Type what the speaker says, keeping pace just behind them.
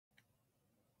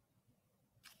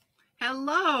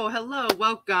Hello, hello,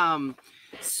 welcome.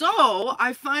 So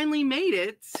I finally made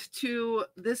it to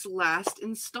this last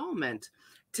installment.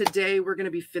 Today we're going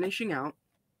to be finishing out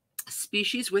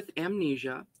Species with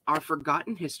Amnesia, Our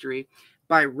Forgotten History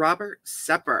by Robert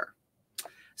Sepehr.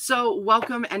 So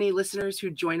welcome any listeners who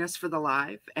join us for the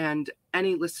live and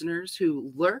any listeners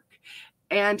who lurk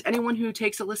and anyone who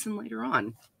takes a listen later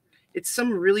on. It's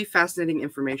some really fascinating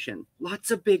information.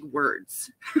 Lots of big words.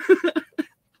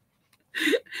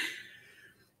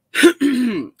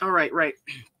 All right.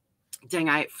 Dang,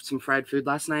 I ate some fried food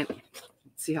last night.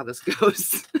 Let's see how this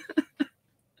goes.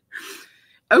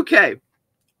 Okay,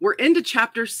 we're into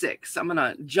chapter 6. I'm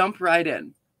gonna jump right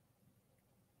in.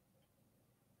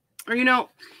 Or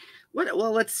what?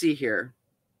 Well, let's see here.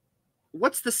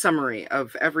 What's the summary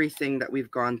of everything that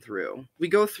we've gone through? We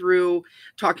go through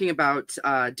talking about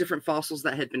different fossils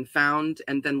that had been found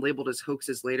and then labeled as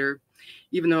hoaxes later,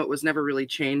 even though it was never really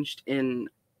changed in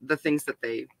the things that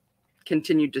they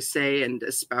continued to say and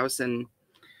espouse and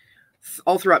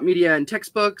all throughout media and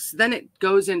textbooks. Then it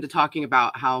goes into talking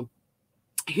about how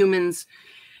humans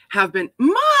have been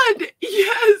Mud.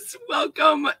 Yes,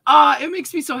 welcome. It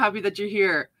makes me so happy that you're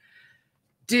here,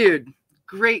 dude.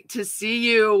 Great to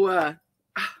see you.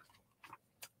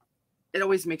 It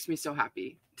always makes me so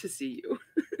happy to see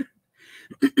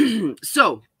you.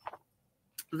 So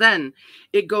then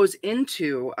it goes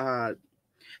into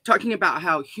talking about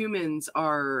how humans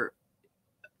are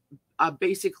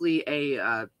basically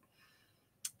an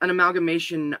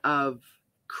amalgamation of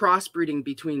crossbreeding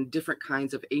between different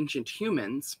kinds of ancient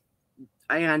humans.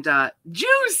 And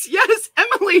Juice, yes,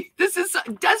 Emily, this is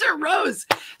Desert Rose,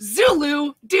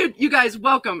 Zulu, dude, you guys,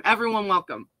 welcome, everyone,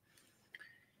 welcome.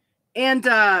 And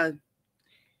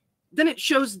then it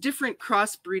shows different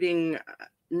crossbreeding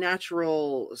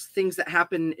natural things that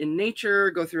happen in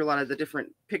nature, go through a lot of the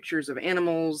different pictures of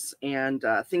animals and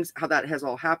things, how that has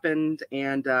all happened.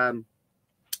 And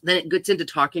then it gets into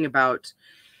talking about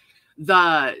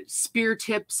the spear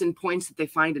tips and points that they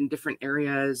find in different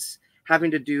areas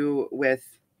having to do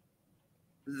with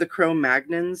the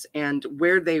Cro-Magnons and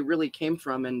where they really came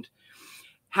from and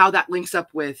how that links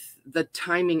up with the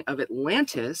timing of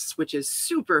Atlantis, which is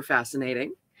super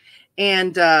fascinating.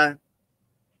 And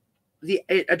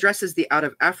it addresses the out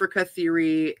of Africa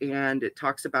theory, and it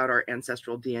talks about our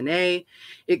ancestral DNA.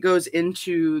 It goes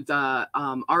into the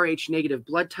Rh negative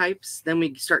blood types. Then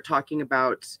we start talking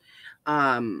about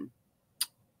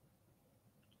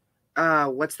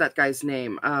what's that guy's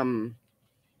name?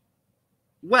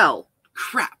 Well,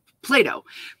 crap, Plato.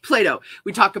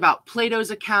 We talk about Plato's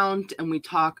account, and we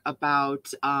talk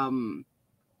about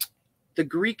the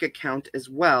Greek account as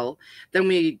well. Then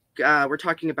we're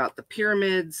talking about the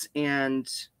pyramids and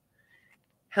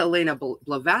Helena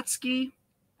Blavatsky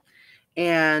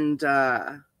and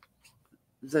the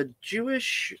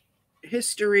Jewish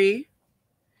history,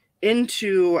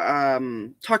 into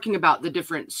talking about the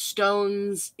different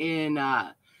stones in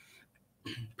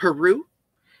Peru,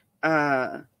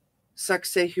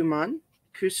 Sacsayhuaman,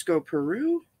 Cusco,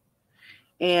 Peru,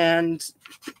 and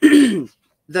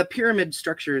the pyramid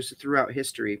structures throughout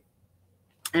history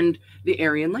and the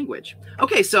Aryan language.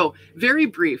 Okay, so very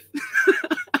brief,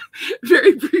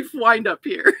 very brief wind up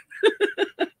here.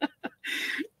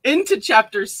 Into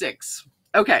chapter 6.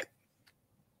 Okay.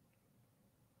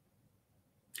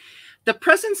 The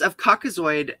presence of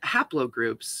Caucasoid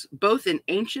haplogroups, both in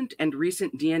ancient and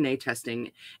recent DNA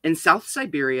testing in South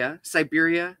Siberia,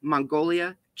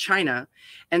 Mongolia, China,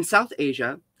 and South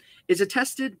Asia, is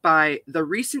attested by the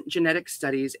recent genetic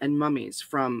studies and mummies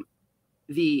from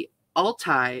the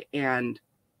Altai and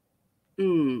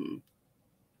dang,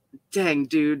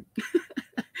 dude,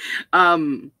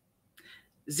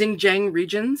 Xinjiang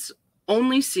regions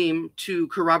only seem to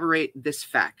corroborate this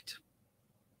fact.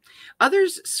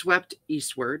 Others swept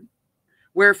eastward,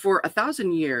 where for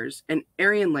 1,000 years an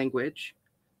Aryan language,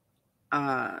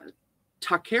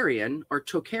 Tocharian,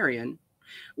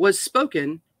 was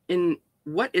spoken in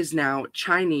what is now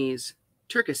Chinese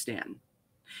Turkestan.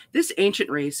 This ancient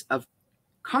race of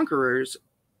conquerors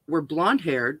were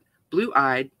blonde-haired,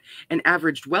 blue-eyed, and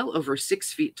averaged well over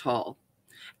 6 feet tall,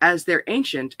 as their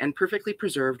ancient and perfectly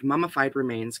preserved mummified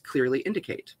remains clearly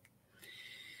indicate.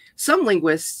 Some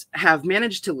linguists have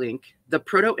managed to link the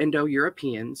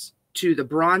Proto-Indo-Europeans to the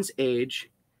Bronze Age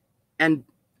and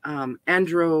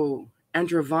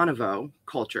Androvonovo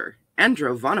culture.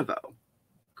 Androvonovo.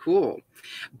 Cool.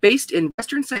 Based in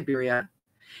Western Siberia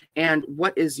and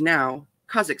what is now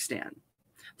Kazakhstan.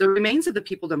 The remains of the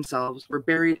people themselves were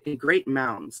buried in great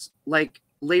mounds, like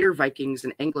later Vikings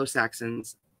and Anglo-Saxon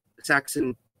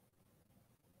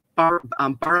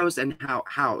barrows and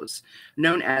hows,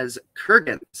 known as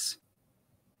kurgans.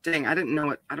 Dang, I don't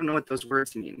know what those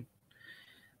words mean.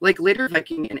 Like later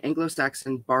Viking and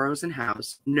Anglo-Saxon barrows and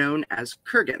hows, known as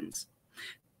kurgans.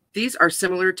 These are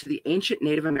similar to the ancient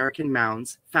Native American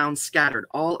mounds found scattered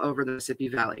all over the Mississippi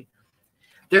Valley.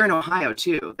 They're in Ohio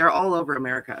too. They're all over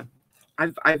America.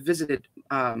 I've visited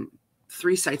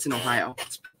 3 sites in Ohio.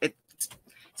 It's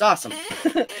awesome.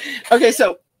 Okay,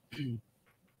 so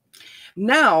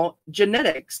now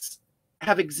genetics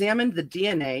have examined the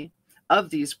DNA of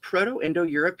these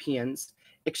Proto-Indo-Europeans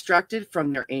extracted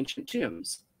from their ancient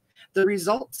tombs. The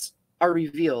results are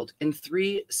revealed in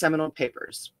 3 seminal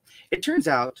papers. It turns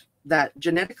out that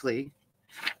genetically,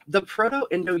 the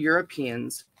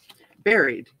Proto-Indo-Europeans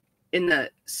buried in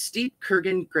the steep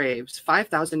Kurgan graves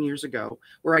 5,000 years ago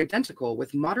were identical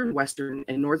with modern Western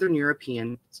and Northern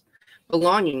Europeans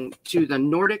belonging to the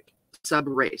Nordic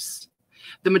sub-race.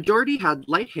 The majority had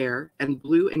light hair and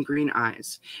blue and green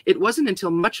eyes. It wasn't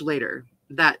until much later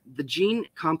that the gene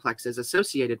complexes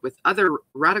associated with other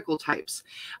radical types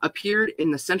appeared in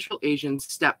the Central Asian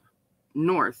steppe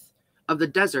north of the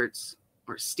deserts,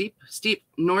 or steep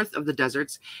north of the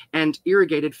deserts and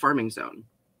irrigated farming zone.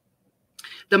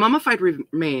 The mummified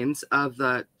remains of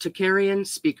the Tocharian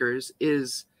speakers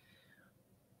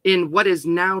in what is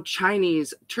now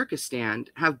Chinese Turkestan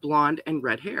have blonde and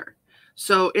red hair.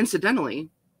 So incidentally,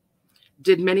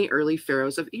 did many early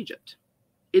pharaohs of Egypt.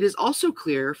 It is also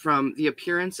clear from the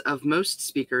appearance of most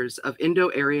speakers of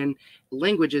Indo-Aryan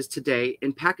languages today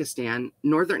in Pakistan,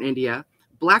 northern India,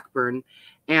 Blackburn,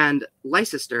 and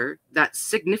Leicester that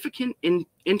significant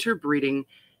interbreeding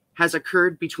has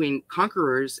occurred between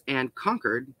conquerors and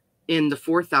conquered in the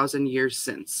 4,000 years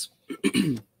since.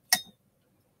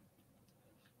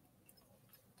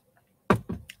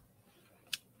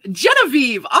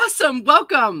 Genevieve, awesome,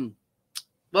 welcome.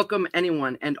 Welcome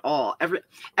anyone and all,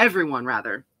 everyone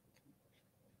rather.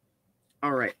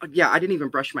 All right, yeah, I didn't even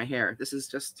brush my hair. This is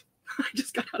just, I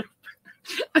just got out of,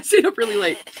 I stayed up really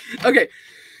late. Okay.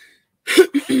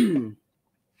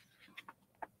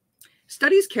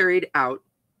 Studies carried out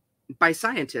by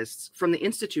scientists from the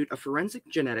Institute of Forensic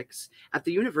Genetics at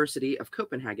the University of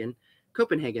Copenhagen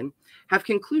have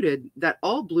concluded that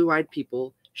all blue-eyed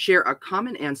people share a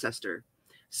common ancestor,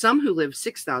 some who lived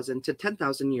 6,000 to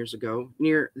 10,000 years ago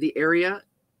near the area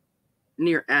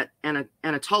near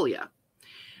Anatolia.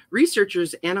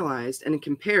 Researchers analyzed and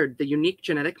compared the unique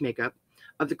genetic makeup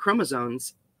of the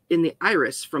chromosomes in the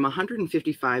iris from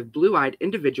 155 blue-eyed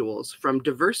individuals from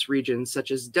diverse regions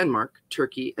such as Denmark,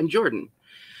 Turkey, and Jordan.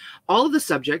 All of the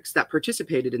subjects that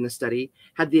participated in the study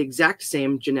had the exact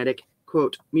same genetic,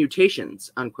 quote,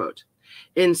 mutations, unquote,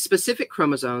 in specific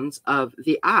chromosomes of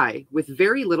the eye with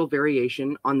very little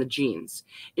variation on the genes,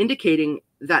 indicating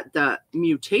that the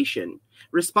mutation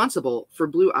responsible for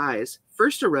blue eyes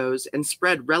first arose and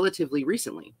spread relatively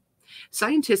recently.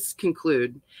 Scientists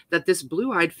conclude that this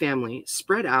blue-eyed family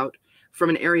spread out from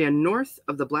an area north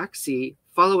of the Black Sea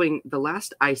following the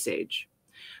last ice age.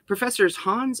 Professors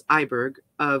Hans Eiberg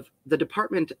of the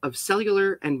Department of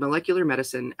Cellular and Molecular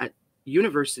Medicine at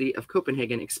University of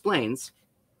Copenhagen explains,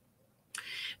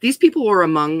 these people were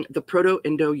among the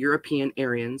Proto-Indo-European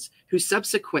Aryans who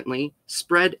subsequently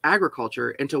spread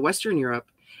agriculture into Western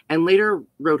Europe and later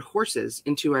rode horses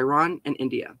into Iran and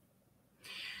India.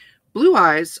 Blue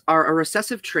eyes are a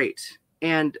recessive trait,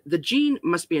 and the gene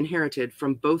must be inherited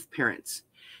from both parents.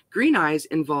 Green eyes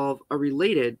involve a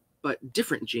related but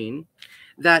different gene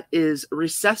that is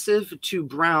recessive to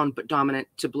brown but dominant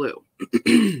to blue.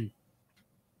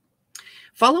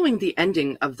 Following the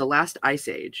ending of the last ice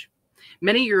age,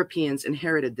 many Europeans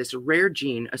inherited this rare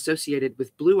gene associated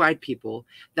with blue-eyed people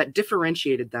that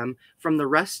differentiated them from the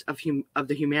rest of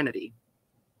the humanity.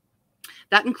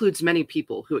 That includes many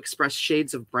people who express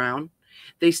shades of brown.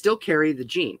 They still carry the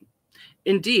gene.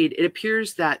 Indeed, it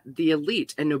appears that the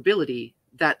elite and nobility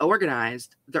that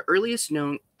organized the earliest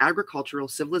known agricultural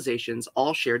civilizations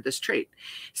all shared this trait,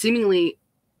 seemingly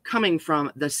coming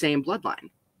from the same bloodline.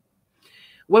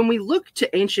 When we look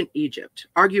to ancient Egypt,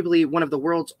 arguably one of the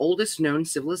world's oldest known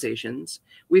civilizations,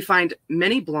 we find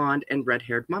many blonde and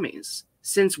red-haired mummies.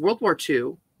 Since World War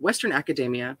II, Western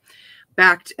academia,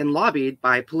 backed and lobbied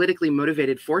by politically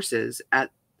motivated forces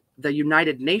at the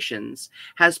United Nations,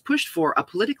 has pushed for a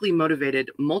politically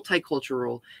motivated,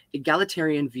 multicultural,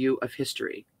 egalitarian view of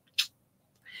history,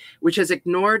 which has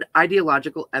ignored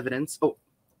archaeological evidence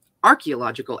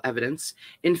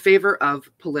in favor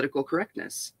of political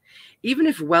correctness. Even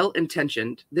if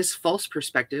well-intentioned, this false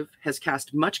perspective has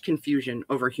cast much confusion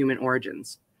over human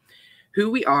origins,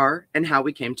 who we are, and how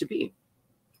we came to be.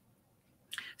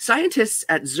 Scientists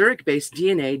at Zurich-based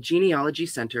DNA genealogy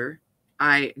center,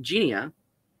 IGENIA,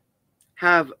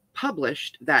 have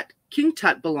published that King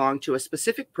Tut belonged to a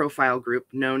specific profile group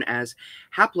known as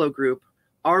haplogroup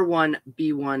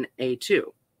R1b1a2.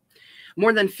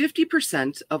 More than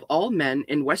 50% of all men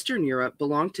in Western Europe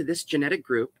belong to this genetic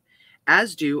group,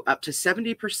 as do up to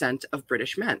 70% of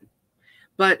British men.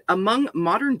 But among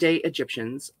modern-day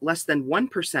Egyptians, less than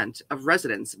 1% of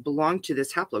residents belong to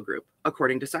this haplogroup,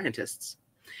 according to scientists.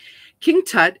 King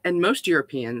Tut and most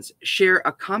Europeans share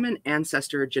a common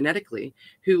ancestor genetically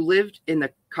who lived in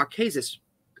the Caucasus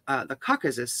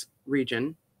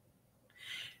region,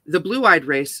 the blue-eyed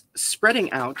race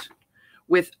spreading out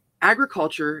with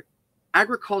agricultural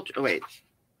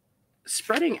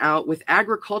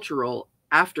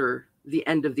after the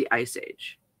end of the Ice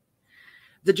Age.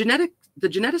 The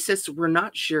geneticists were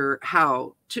not sure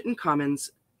how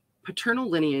Tutankhamun's paternal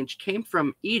lineage came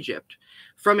from Egypt,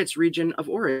 from its region of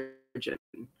origin,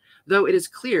 though it is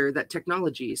clear that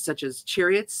technology such as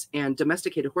chariots and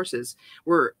domesticated horses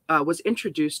was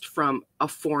introduced from a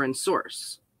foreign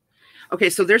source. Okay,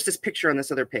 so there's this picture on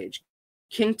this other page.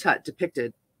 King Tut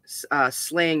depicted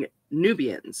slaying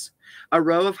Nubians. A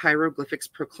row of hieroglyphics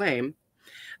proclaim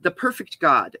the perfect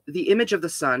God, the image of the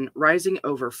sun rising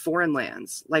over foreign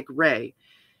lands, like Re,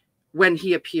 when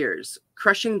he appears,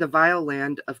 crushing the vile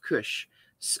land of Kush,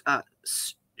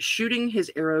 shooting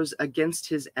his arrows against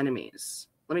his enemies.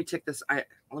 Let me take this. Let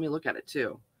me look at it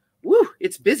too. Woo,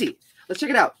 it's busy. Let's check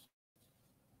it out.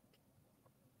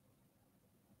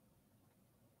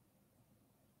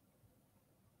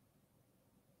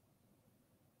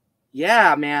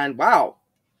 Yeah, man. Wow.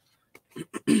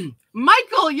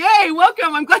 Michael, yay,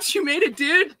 welcome. I'm glad you made it,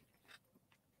 dude.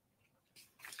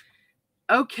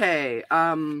 Okay.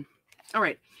 All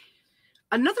right.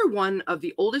 Another one of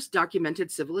the oldest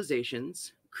documented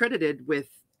civilizations, credited with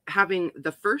having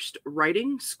the first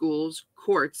writing, schools,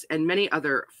 courts, and many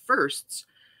other firsts,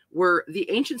 were the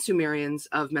ancient Sumerians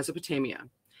of Mesopotamia.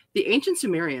 The ancient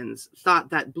Sumerians thought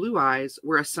that blue eyes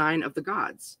were a sign of the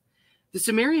gods. The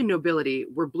Sumerian nobility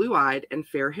were blue-eyed and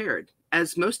fair-haired,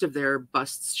 as most of their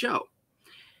busts show.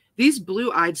 These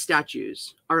blue-eyed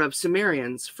statues are of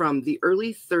Sumerians from the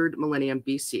early 3rd millennium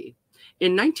BC.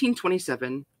 In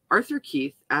 1927, Arthur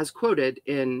Keith, as quoted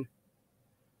in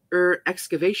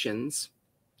Excavations,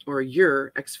 or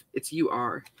it's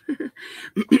U-R,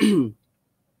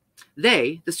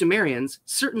 they, the Sumerians,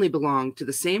 certainly belong to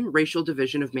the same racial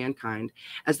division of mankind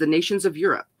as the nations of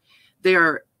Europe. They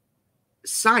are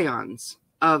scions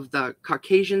of the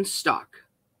Caucasian stock.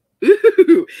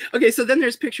 Ooh. Okay, so then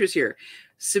there's pictures here.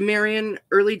 Sumerian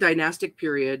early dynastic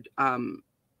period,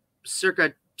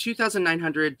 circa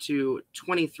 2900 to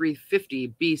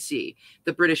 2350 BC,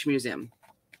 the British Museum.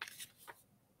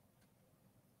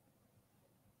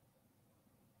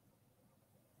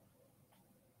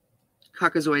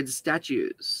 Caucasoid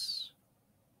statues.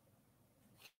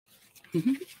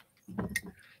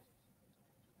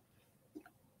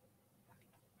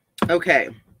 Okay.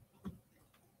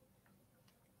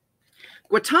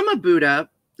 Gautama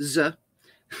Buddha's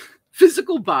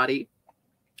physical body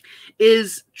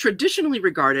is traditionally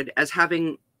regarded as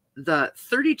having the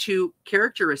 32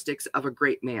 characteristics of a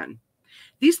great man.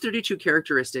 These 32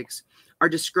 characteristics are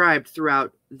described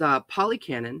throughout the Pali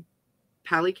Canon,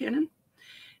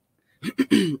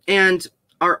 and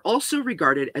are also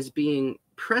regarded as being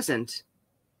present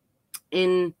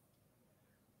in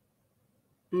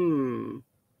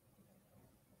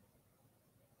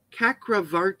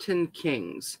Cakravartin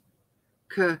kings.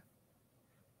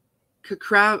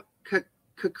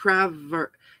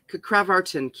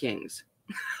 Cakravartin kings.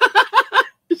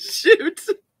 Shoot.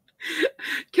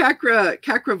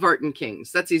 Cakravartin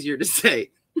kings. That's easier to say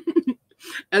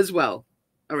as well.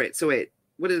 All right, so wait.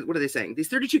 What are they saying? These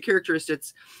 32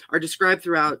 characteristics are described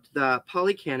throughout the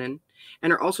Pali Canon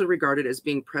and are also regarded as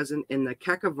being present in the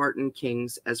Cakravartin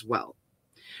kings as well.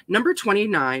 Number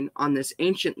 29 on this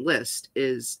ancient list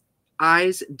is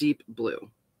eyes deep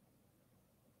blue.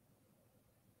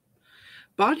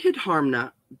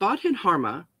 Bodhidharma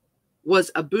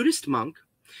was a Buddhist monk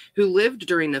who lived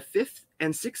during the 5th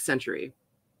and 6th century.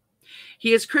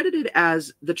 He is credited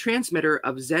as the transmitter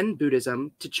of Zen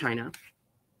Buddhism to China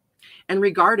and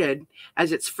regarded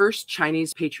as its first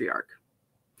Chinese patriarch.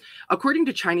 According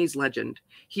to Chinese legend,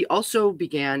 he also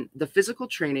began the physical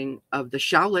training of the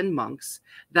Shaolin monks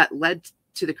that led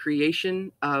to the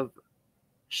creation of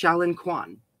Shaolin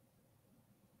Quan.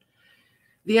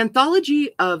 The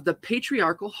anthology of the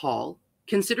Patriarchal Hall,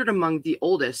 considered among the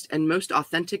oldest and most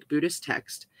authentic Buddhist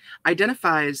text,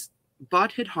 identifies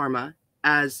Bodhidharma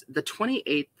as the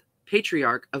 28th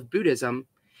patriarch of Buddhism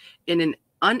in an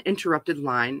uninterrupted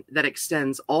line that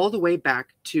extends all the way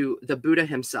back to the Buddha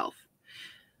himself.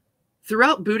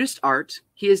 Throughout Buddhist art,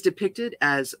 he is depicted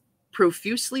as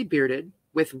profusely bearded,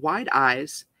 with wide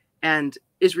eyes, and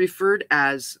is referred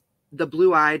as the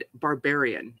blue-eyed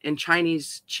barbarian in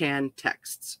Chinese Chan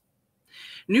texts.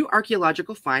 New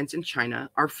archaeological finds in China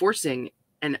are forcing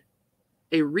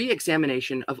a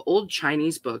re-examination of old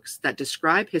Chinese books that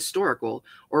describe historical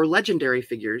or legendary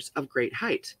figures of great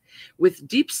height, with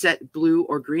deep-set blue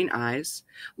or green eyes,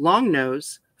 long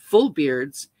nose, full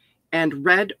beards, and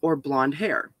red or blonde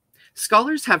hair.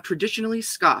 Scholars have traditionally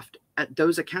scoffed at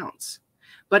those accounts,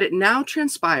 but it now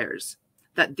transpires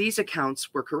that these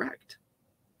accounts were correct.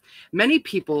 Many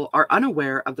people are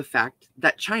unaware of the fact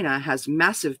that China has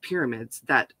massive pyramids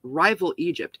that rival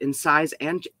Egypt in size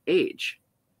and age.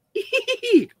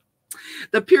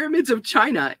 The pyramids of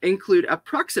China include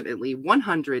approximately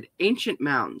 100 ancient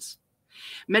mounds,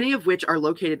 many of which are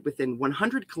located within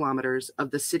 100 kilometers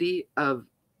of the city of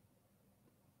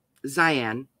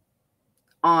Xi'an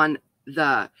on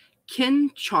the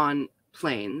Qinchuan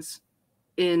Plains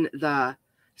in the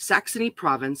Saxony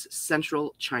province,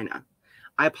 central China.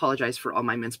 I apologize for all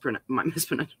my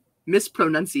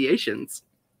mispronunciations.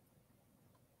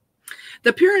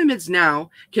 The pyramids now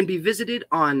can be visited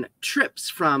on trips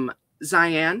from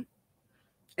Xi'an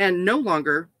and no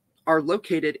longer are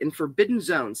located in forbidden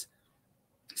zones.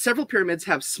 Several pyramids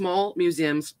have small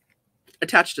museums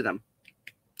attached to them.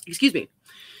 Excuse me.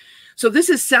 So this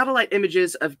is satellite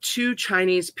images of 2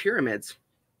 Chinese pyramids.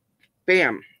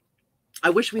 Bam. I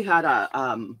wish we had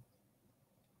a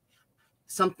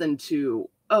something to,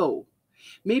 oh,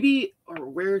 maybe, or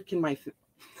where can my,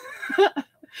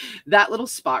 that little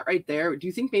spot right there, do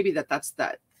you think maybe that's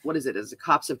that, what is it? Is it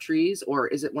copse of trees, or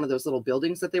is it one of those little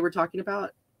buildings that they were talking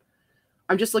about?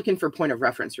 I'm just looking for a point of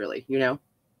reference, really, you know?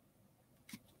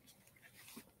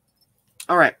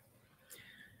 All right.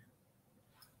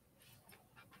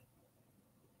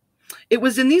 It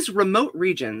was in these remote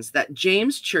regions that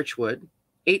James Churchward,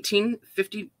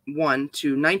 1851 to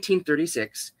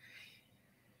 1936,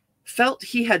 felt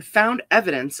he had found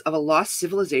evidence of a lost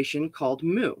civilization called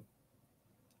Mu.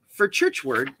 For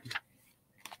Churchward,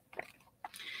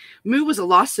 Mu was a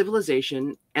lost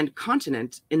civilization and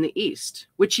continent in the East,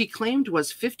 which he claimed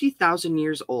was 50,000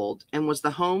 years old and was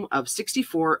the home of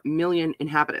 64 million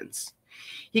inhabitants.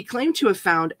 He claimed to have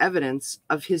found evidence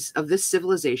of this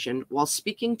civilization while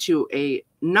speaking to a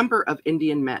number of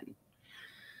Indian men.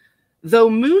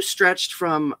 Though Mu stretched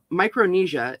from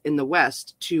Micronesia in the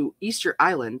west to Easter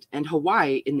Island and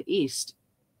Hawaii in the east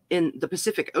in the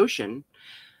Pacific Ocean,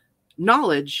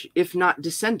 knowledge, if not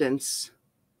descendants,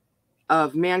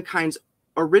 of mankind's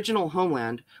original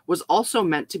homeland was also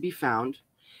meant to be found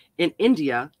in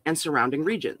India and surrounding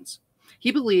regions. He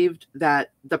believed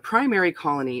that the primary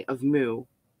colony of Mu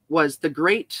was the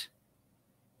Great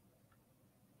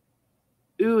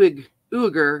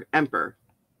Uyghur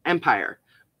Empire.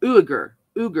 Uyghur.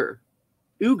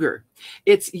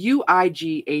 It's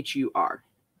Uighur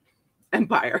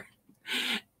Empire.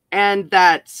 And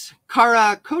that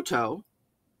Karakoto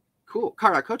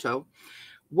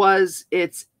was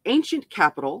its ancient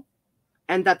capital,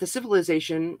 and that the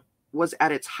civilization was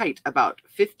at its height about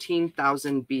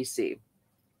 15,000 BC.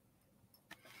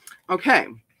 Okay.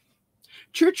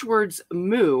 Churchward's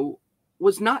Mu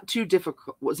was not too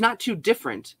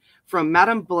different from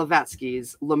Madame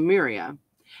Blavatsky's Lemuria,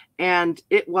 and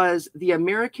it was the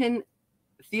American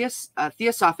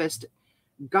theosophist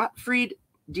Gottfried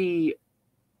de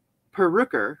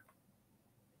Perucker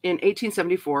in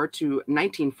 1874 to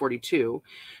 1942,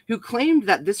 who claimed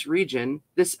that this region,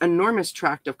 this enormous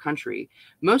tract of country,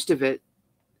 most of it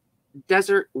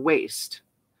desert waste,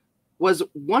 was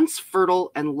once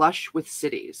fertile and lush with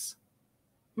cities.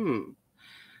 The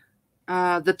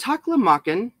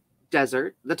Taklamakan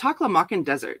Desert,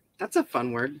 that's a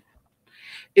fun word,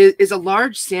 is a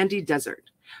large sandy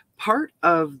desert, part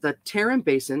of the Tarim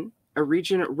Basin, a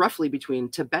region roughly between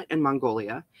Tibet and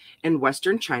Mongolia and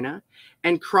western China,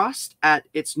 and crossed at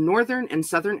its northern and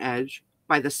southern edge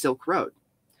by the Silk Road.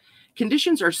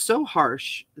 Conditions are so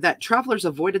harsh that travelers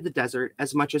avoided the desert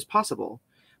as much as possible,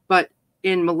 but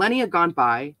in millennia gone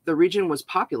by, the region was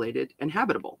populated and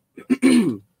habitable.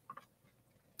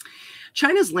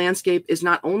 China's landscape is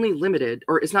not only littered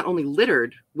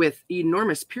with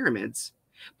enormous pyramids,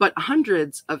 but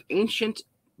hundreds of ancient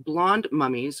blonde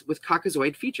mummies with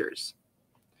Caucasoid features.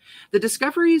 The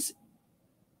discoveries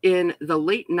in the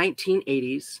late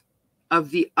 1980s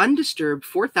of the undisturbed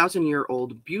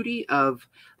 4,000-year-old beauty of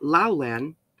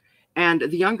Laolan and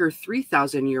the younger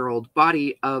 3,000-year-old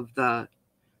body of the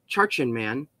Charchin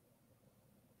man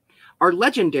are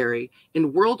legendary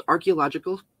in world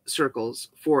archaeological circles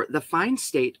for the fine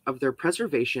state of their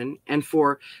preservation and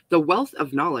for the wealth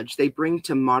of knowledge they bring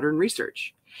to modern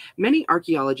research. Many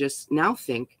archaeologists now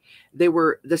think they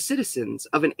were the citizens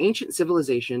of an ancient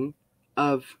civilization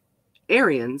of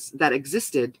Aryans that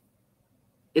existed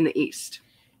in the East.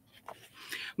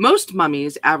 Most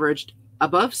mummies averaged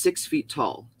above 6 feet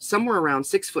tall, somewhere around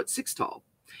 6'6" tall.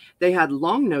 They had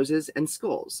long noses and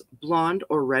skulls, blonde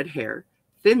or red hair,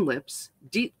 thin lips,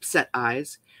 deep-set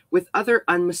eyes, with other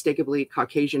unmistakably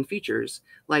Caucasian features,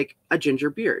 like a ginger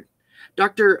beard.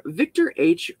 Dr. Victor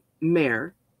H.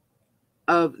 Mayer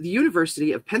of the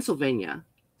University of Pennsylvania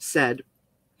said,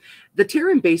 "The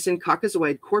Tarim Basin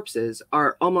Caucasoid corpses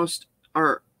are almost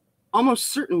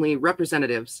certainly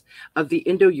representatives of the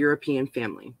Indo-European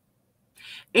family."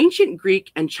 Ancient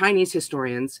Greek and Chinese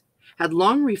historians had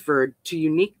long referred to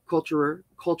unique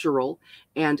cultural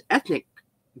and ethnic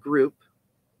group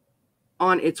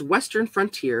on its western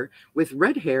frontier with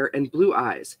red hair and blue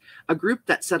eyes, a group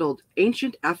that settled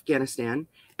ancient Afghanistan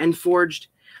and forged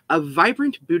a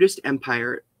vibrant Buddhist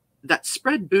empire that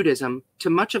spread Buddhism to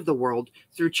much of the world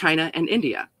through China and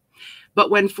India. But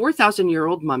when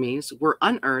 4,000-year-old mummies were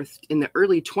unearthed in the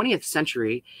early 20th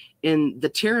century in the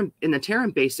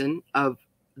Tarim Basin of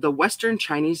the western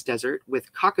Chinese desert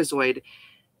with Caucasoid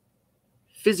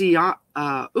physiognomy.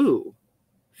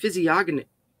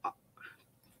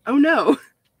 Oh no.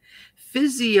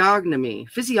 Physiognomy.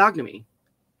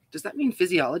 Does that mean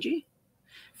physiology?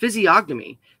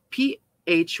 Physiognomy.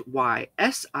 Physiognomy.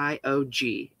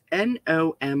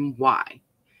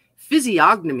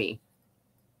 Physiognomy.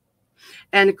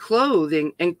 And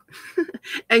clothing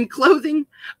and clothing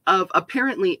of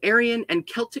apparently Aryan and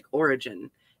Celtic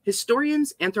origin.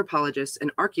 Historians, anthropologists,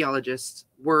 and archaeologists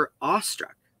were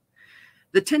awestruck.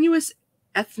 The tenuous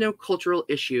ethnocultural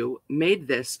issue made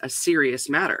this a serious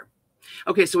matter.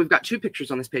 Okay, so we've got two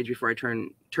pictures on this page before I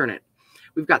turn it.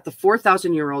 We've got the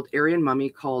 4,000-year-old Aryan mummy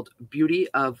called Beauty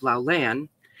of Laulan,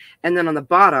 and then on the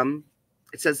bottom,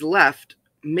 it says left,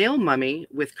 male mummy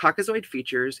with Caucasoid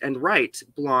features, and right,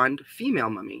 blonde female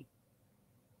mummy.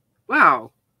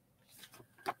 Wow.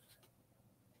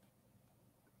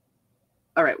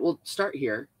 All right, we'll start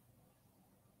here.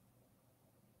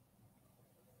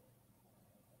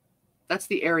 That's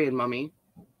the Aryan mummy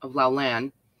of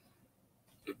Laulan.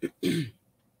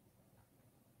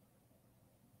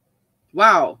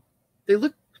 Wow, they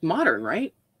look modern,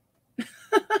 right?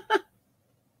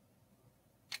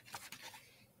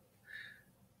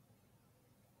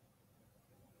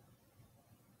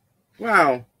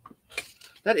 Wow,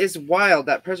 that is wild.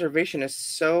 That preservation is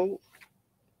so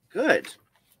good.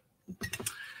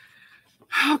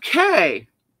 Okay.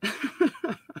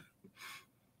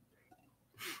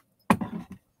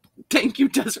 Thank you,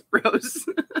 Desert Rose.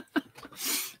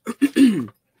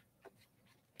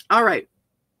 All right.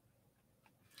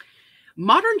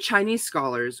 Modern Chinese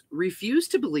scholars refuse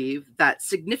to believe that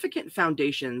significant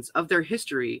foundations of their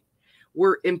history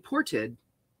were imported,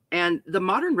 and the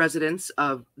modern residents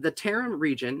of the Tarim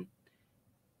region,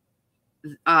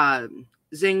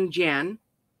 Xinjiang,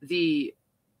 the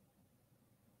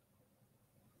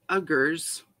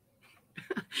Uyghurs,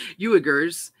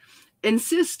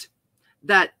 insist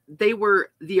that they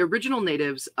were the original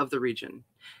natives of the region.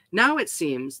 Now it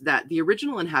seems that the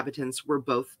original inhabitants were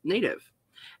both native,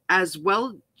 as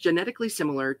well genetically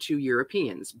similar to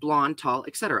Europeans, blonde, tall,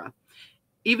 etc.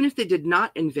 Even if they did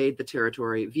not invade the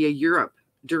territory via Europe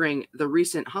during the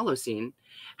recent Holocene,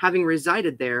 having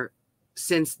resided there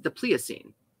since the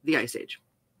Pliocene, the Ice Age.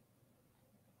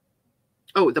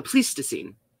 Oh, the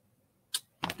Pleistocene.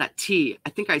 That T, I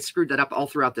think I screwed that up all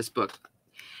throughout this book.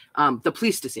 The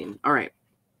Pleistocene. All right.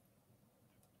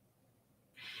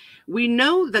 We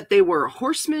know that they were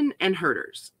horsemen and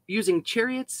herders, using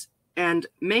chariots, and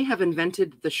may have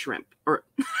invented the shrimp. Or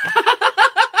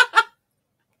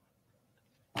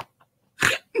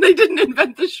they didn't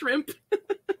invent the shrimp.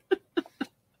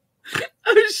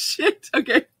 Oh, shit.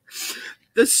 Okay.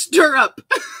 The stirrup.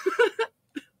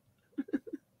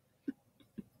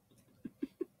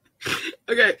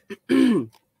 Okay.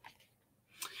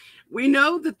 We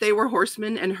know that they were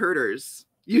horsemen and herders,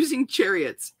 using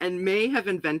chariots, and may have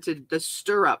invented the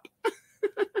stirrup.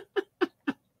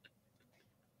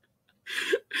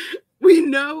 We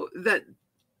know that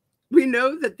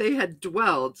they had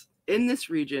dwelled in this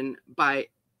region by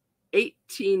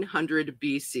 1800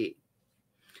 BC.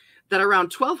 That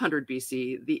around 1200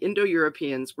 BC, the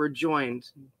Indo-Europeans were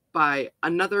joined by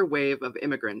another wave of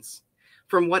immigrants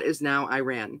from what is now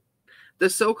Iran, the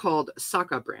so-called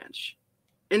Saka branch.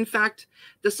 In fact,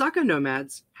 the Saka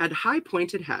nomads had high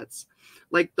pointed hats,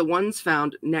 like the ones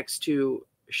found next to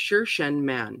Shirshen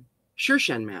Man,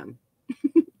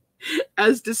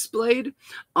 as displayed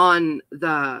on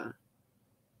the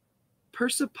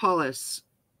Persepolis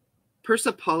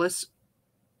Persepolis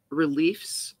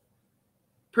reliefs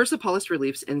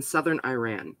in southern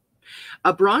Iran.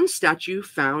 A bronze statue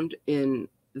found in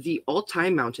the Altai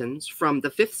Mountains from the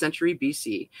 5th century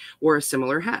BC wore a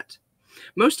similar hat.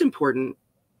 Most important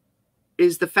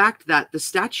is the fact that the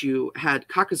statue had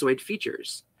Caucasoid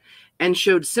features and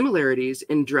showed similarities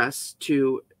in dress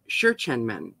to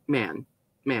Shirchen man.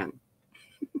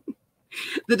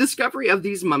 The discovery of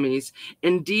these mummies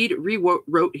indeed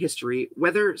rewrote history,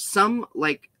 whether some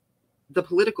like the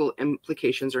political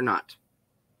implications or not.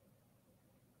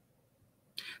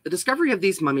 The discovery of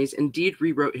these mummies indeed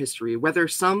rewrote history, whether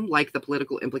some like the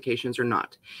political implications or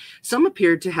not. Some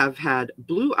appeared to have had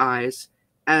blue eyes,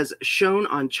 as shown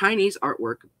on Chinese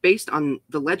artwork based on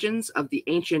the legends of the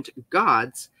ancient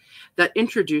gods that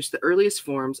introduced the earliest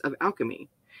forms of alchemy,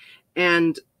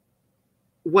 and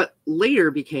what later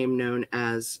became known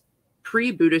as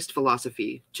pre-Buddhist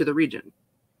philosophy to the region.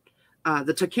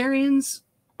 The Tocharians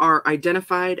are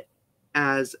identified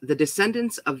as the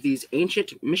descendants of these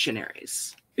ancient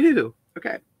missionaries. Ooh,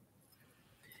 okay.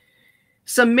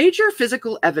 Some major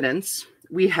physical evidence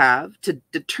we have to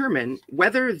determine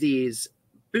whether these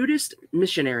Buddhist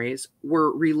missionaries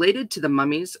were related to the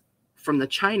mummies from the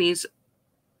Chinese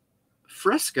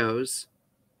frescoes,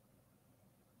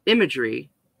 imagery,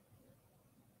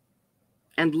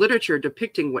 and literature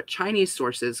depicting what Chinese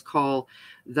sources call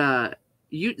the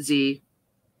Yutzi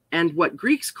and what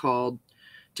Greeks called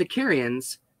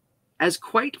Tocharians as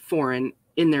quite foreign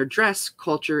in their dress,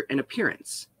 culture, and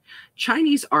appearance.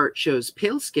 Chinese art shows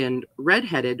pale-skinned,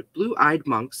 red-headed, blue-eyed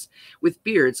monks with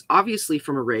beards, obviously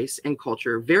from a race and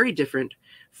culture very different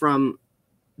from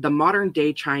the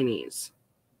modern-day Chinese.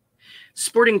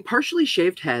 Sporting partially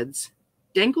shaved heads,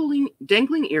 dangling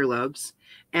earlobes,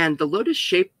 and the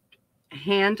lotus-shaped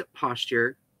hand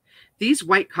posture, these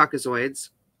white Caucasoids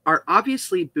are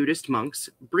obviously Buddhist monks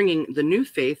bringing the new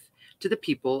faith to the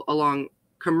people along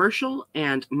commercial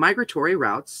and migratory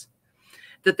routes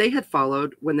that they had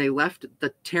followed when they left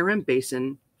the Tarim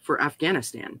Basin for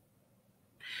Afghanistan.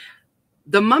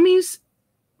 The mummies,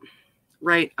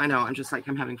 right, I know,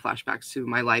 I'm having flashbacks to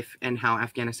my life and how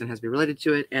Afghanistan has been related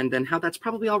to it, and then how that's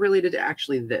probably all related to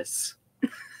actually this.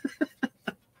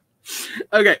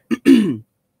 Okay.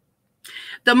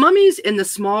 The mummies in the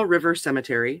Small River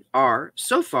Cemetery are,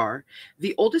 so far,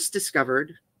 the oldest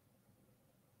discovered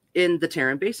in the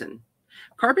Tarim Basin.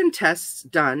 Carbon tests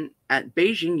done at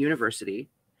Beijing University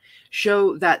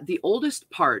show that the oldest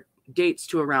part dates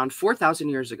to around 4,000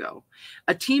 years ago.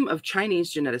 A team of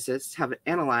Chinese geneticists have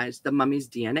analyzed the mummy's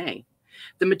DNA.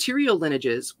 The material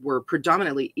lineages were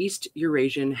predominantly East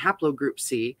Eurasian haplogroup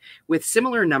C with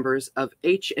similar numbers of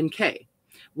H and K,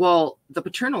 while the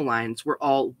paternal lines were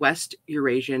all West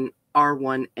Eurasian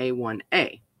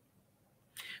R1A1A.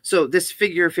 So this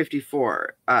figure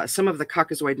 54, some of the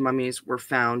Caucasoid mummies were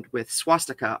found with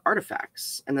swastika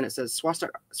artifacts. And then it says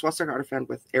swastika artifact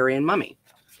with Aryan mummy.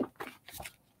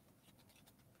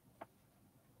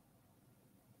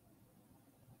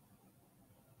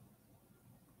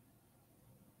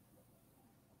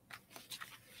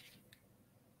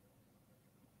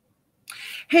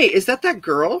 Hey, is that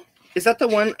girl? Is that the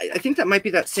one? I think that might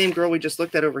be that same girl we just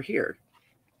looked at over here.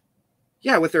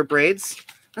 Yeah, with her braids.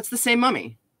 That's the same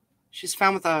mummy. She's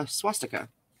found with a swastika.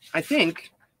 I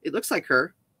think it looks like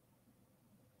her.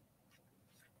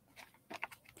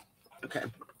 Okay.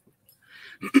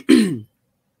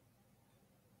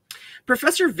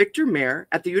 Professor Victor Mayer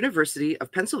at the University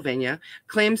of Pennsylvania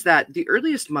claims that the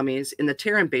earliest mummies in the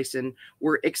Tarim Basin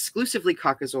were exclusively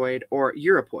Caucasoid or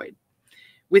Europoid,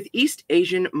 with East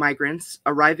Asian migrants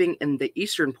arriving in the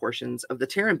eastern portions of the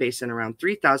Tarim Basin around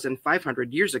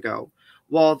 3,500 years ago,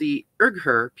 while the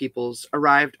Uyghur peoples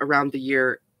arrived around the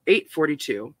year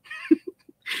 842.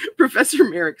 Professor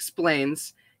Mayer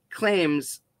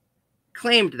claimed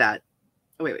that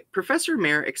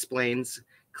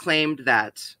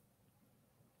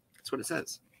that's what it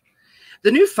says.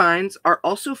 The new finds are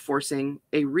also forcing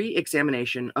a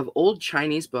re-examination of old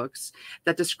Chinese books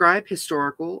that describe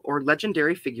historical or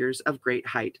legendary figures of great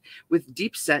height, with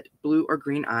deep-set blue or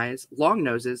green eyes, long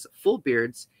noses, full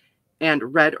beards,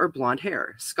 and red or blonde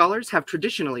hair. Scholars have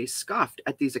traditionally scoffed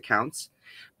at these accounts,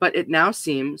 but it now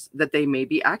seems that they may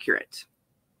be accurate.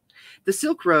 The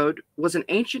Silk Road was an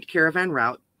ancient caravan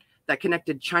route that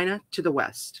connected China to the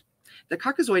West. The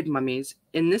Caucasoid mummies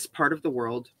in this part of the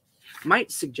world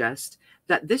might suggest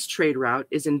that this trade route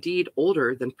is indeed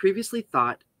older than previously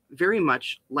thought, very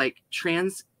much like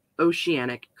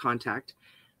transoceanic contact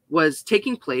was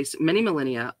taking place many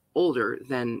millennia older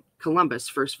than Columbus'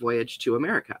 first voyage to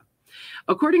America.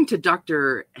 According to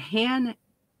Dr. Han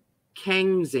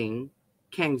Kangzin,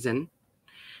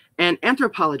 An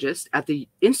anthropologist at the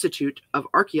Institute of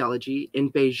Archaeology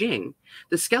in Beijing,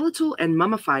 the skeletal and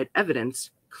mummified evidence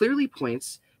clearly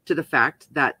points to the fact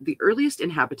that the earliest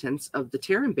inhabitants of the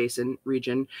Tarim Basin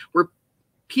region were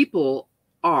people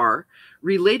are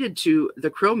related to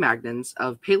the Cro-Magnons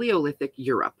of Paleolithic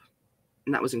Europe.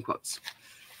 And that was in quotes.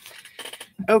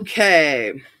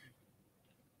 Okay.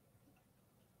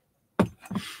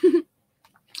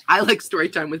 I like story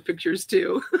time with pictures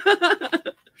too.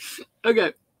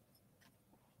 Okay.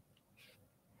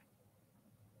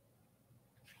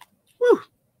 Woo.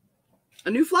 A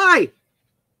new fly.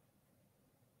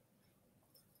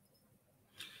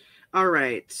 All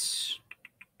right.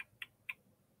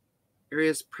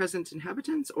 Area's present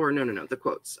inhabitants, or no, the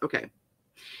quotes. Okay.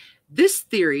 This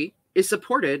theory is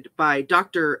supported by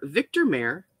Dr. Victor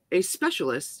Mayer, a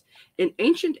specialist in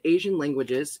ancient Asian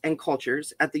languages and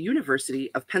cultures at the University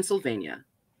of Pennsylvania,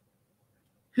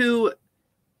 who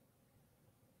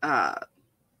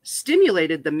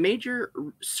stimulated the major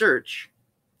search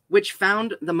which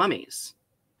found the mummies.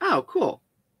 Oh, cool.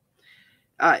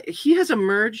 He has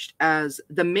emerged as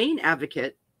the main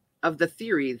advocate of the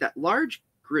theory that large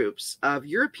groups of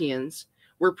Europeans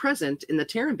were present in the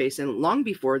Tarim Basin long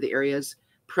before the area's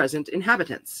present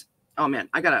inhabitants. Oh man,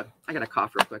 I gotta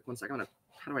cough real quick. 1 second.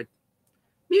 How do I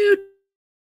mute?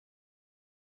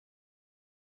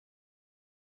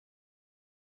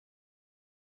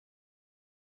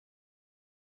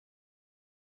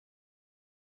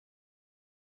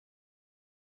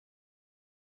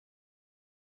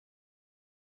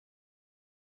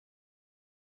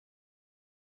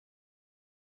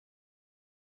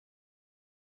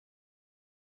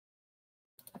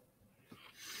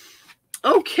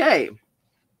 Okay.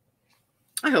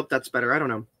 I hope that's better. I don't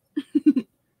know.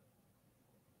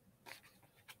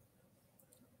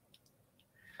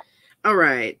 All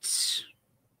right.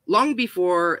 Long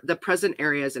before the present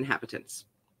area's inhabitants.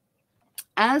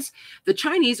 As the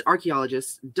Chinese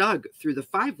archaeologists dug through the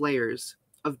 5 layers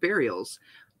of burials,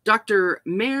 Dr.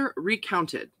 Mayer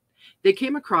recounted, they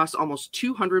came across almost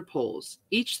 200 poles,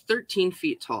 each 13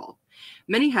 feet tall.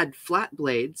 Many had flat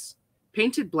blades,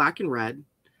 painted black and red,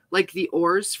 like the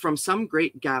oars from some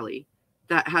great galley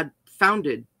that had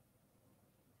foundered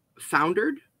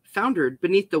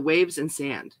beneath the waves and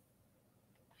sand.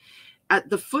 At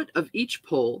the foot of each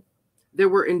pole, there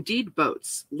were indeed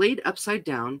boats laid upside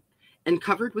down and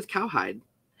covered with cowhide.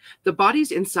 The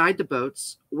bodies inside the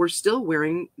boats were still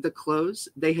wearing the clothes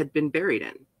they had been buried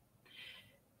in.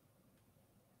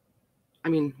 I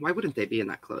mean, why wouldn't they be in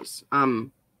that clothes? I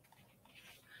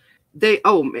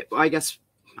guess,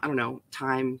 I don't know,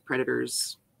 time,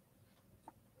 predators.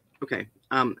 Okay.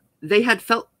 They had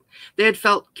felt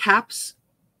caps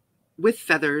with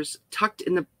feathers tucked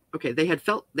in the they had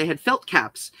felt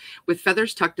caps with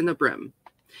feathers tucked in the brim.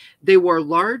 They wore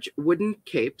large wooden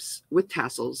capes with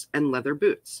tassels and leather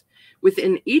boots.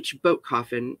 Within each boat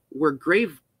coffin were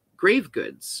grave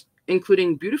goods,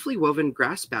 including beautifully woven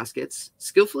grass baskets,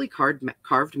 skillfully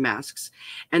carved masks,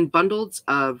 and bundles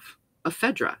of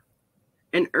ephedra,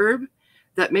 an herb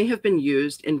that may have been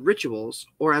used in rituals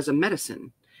or as a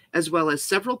medicine, as well as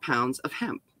several pounds of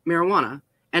hemp, marijuana,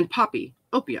 and poppy,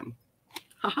 opium.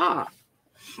 Haha.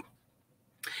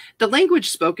 The language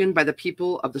spoken by the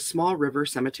people of the Small River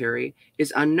Cemetery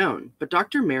is unknown, but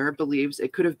Dr. Mayer believes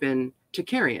it could have been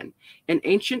Tocharian, an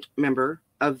ancient member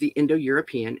of the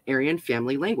Indo-European Aryan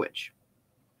family language.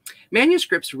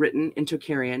 Manuscripts written in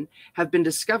Tocharian have been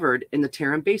discovered in the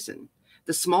Tarim Basin.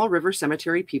 The Small River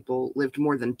Cemetery people lived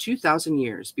more than 2,000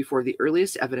 years before the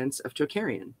earliest evidence of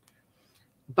Tocharian.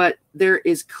 But there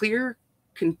is clear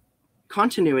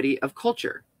continuity of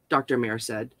culture, Dr. Mayer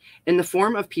said, in the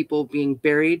form of people being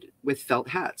buried with felt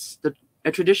hats,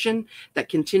 a tradition that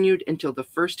continued until the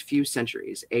first few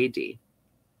centuries AD.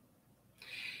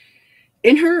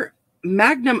 In her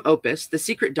magnum opus, The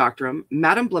Secret Doctrine,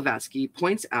 Madame Blavatsky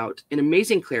points out in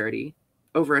amazing clarity,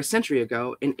 over a century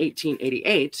ago in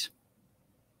 1888,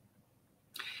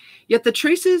 yet the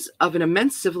traces of an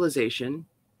immense civilization,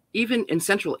 even in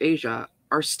Central Asia,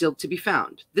 are still to be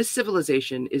found. This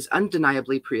civilization is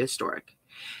undeniably prehistoric.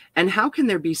 And how can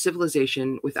there be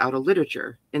civilization without a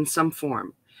literature in some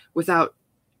form, without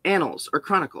annals or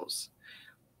chronicles?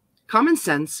 Common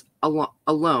sense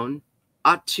alone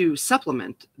ought to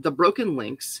supplement the broken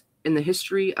links in the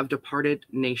history of departed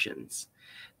nations.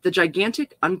 The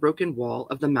gigantic unbroken wall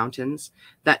of the mountains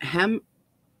that hem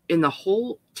in the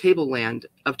whole tableland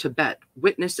of Tibet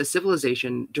witnessed a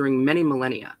civilization during many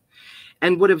millennia,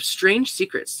 and would have strange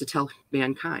secrets to tell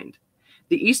mankind.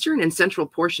 The eastern and central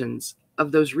portions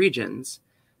of those regions,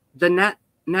 the Nat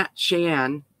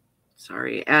Shan,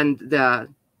 and the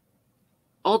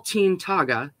Altin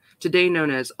Taga today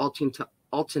known as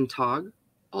Altentag,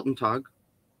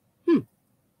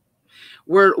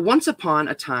 were once upon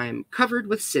a time covered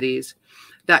with cities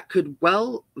that could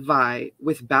well vie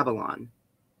with Babylon.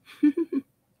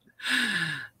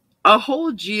 A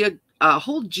whole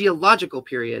geological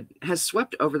period has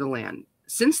swept over the land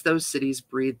since those cities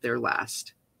breathed their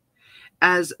last,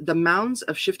 as the mounds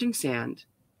of shifting sand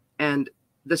and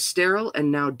the sterile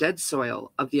and now dead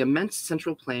soil of the immense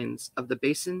central plains of the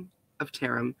basin of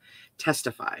Tarim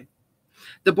testify.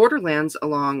 The borderlands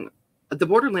alone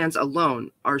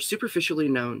are superficially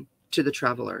known to the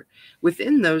traveler.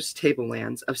 Within those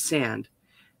tablelands of sand,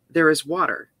 there is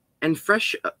water, and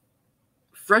fresh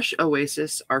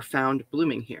oases are found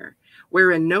blooming here,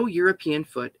 wherein no European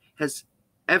foot has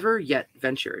ever yet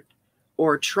ventured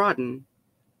or trodden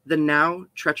the now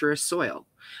treacherous soil.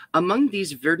 Among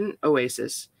these verdant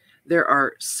oases, there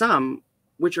are some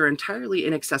which are entirely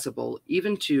inaccessible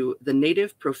even to the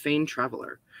native profane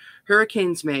traveler.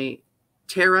 Hurricanes may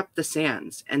tear up the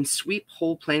sands and sweep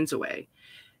whole plains away.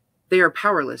 They are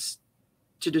powerless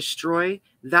to destroy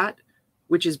that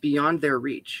which is beyond their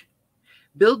reach.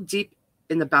 Built deep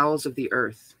in the bowels of the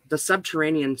earth, the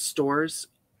subterranean stores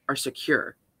are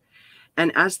secure,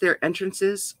 and as their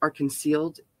entrances are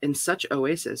concealed in such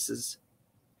oases,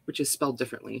 which is spelled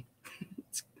differently,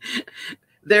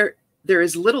 there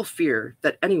is little fear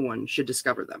that anyone should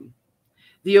discover them.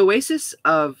 The oasis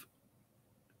of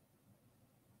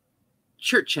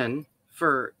Churchen,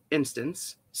 for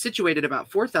instance, situated about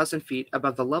 4,000 feet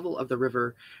above the level of the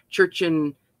river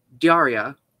Churchen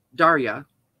Darya,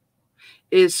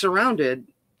 is surrounded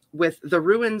with the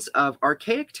ruins of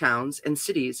archaic towns and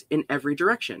cities in every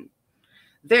direction.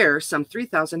 There, some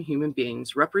 3,000 human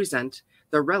beings represent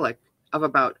the relic of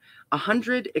about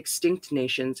 100 extinct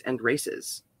nations and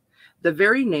races, the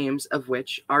very names of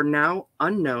which are now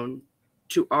unknown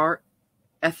to our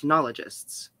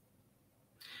ethnologists.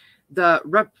 The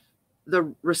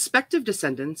respective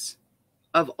descendants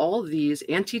of all these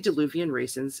antediluvian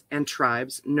races and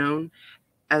tribes known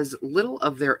as little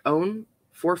of their own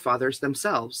forefathers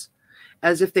themselves,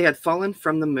 as if they had fallen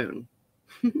from the moon.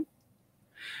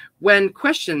 When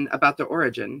questioned about their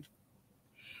origin,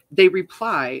 they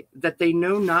reply that they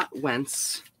know not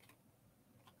whence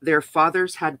their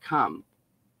fathers had come,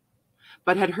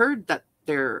 but had heard that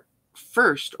their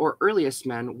first or earliest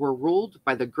men were ruled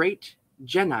by the great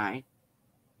genii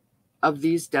of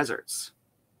these deserts.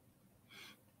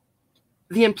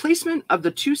 The emplacement of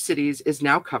the two cities is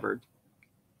now covered.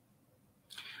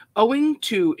 Owing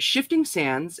to shifting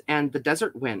sands and the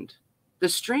desert wind, the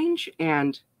strange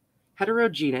and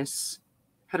heterogeneous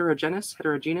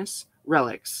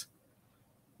relics,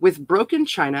 with broken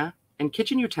china and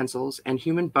kitchen utensils and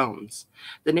human bones,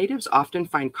 the natives often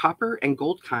find copper and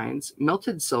gold coins,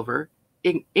 melted silver,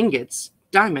 ingots,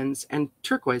 diamonds, and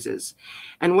turquoises,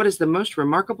 and what is the most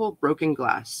remarkable, broken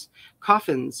glass,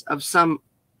 coffins of some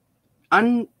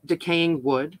undecaying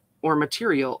wood or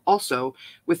material also,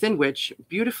 within which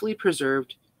beautifully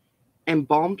preserved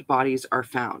embalmed bodies are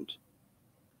found.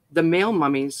 The male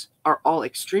mummies are all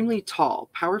extremely tall,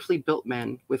 powerfully built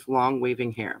men with long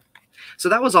waving hair. So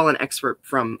that was all an excerpt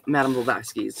from Madame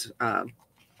Blavatsky's,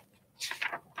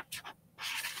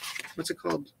 what's it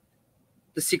called?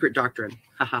 The Secret Doctrine.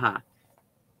 Ha ha ha.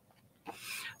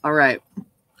 All right.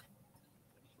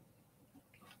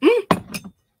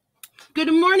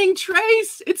 Good morning,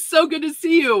 Trace. It's so good to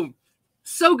see you.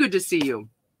 So good to see you.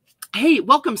 Hey,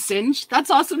 welcome, Singe. That's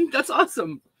awesome. That's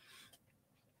awesome.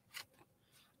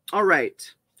 All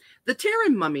right. The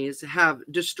Terran mummies have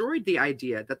destroyed the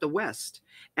idea that the West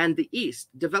and the East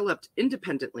developed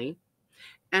independently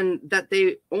and that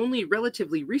they only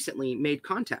relatively recently made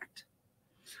contact.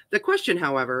 The question,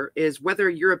 however, is whether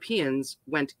Europeans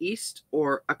went east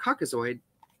or a Caucasoid,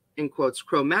 in quotes,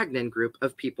 Cro-Magnon group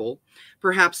of people,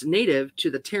 perhaps native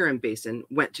to the Tarim Basin,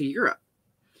 went to Europe.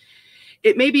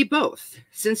 It may be both,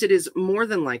 since it is more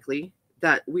than likely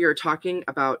that we are talking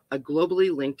about a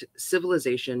globally linked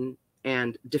civilization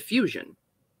and diffusion.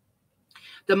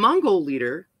 The Mongol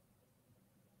leader,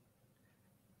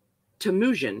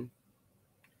 Temujin,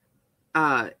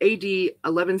 AD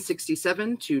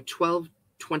 1167 to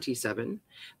 1227,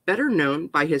 better known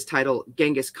by his title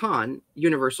Genghis Khan,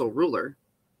 Universal Ruler.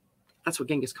 That's what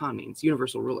Genghis Khan means,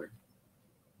 Universal Ruler.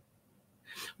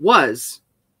 Was,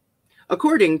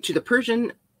 according to the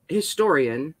Persian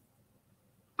historian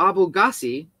Abu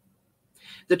Ghazi,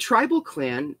 the tribal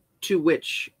clan to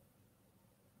which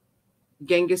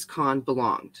Genghis Khan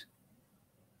belonged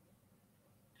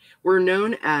were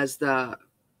known as the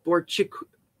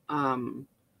Borchakun,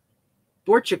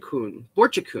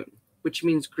 which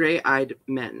means gray-eyed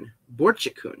men.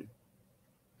 Borchakun.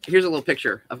 Here's a little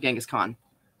picture of Genghis Khan.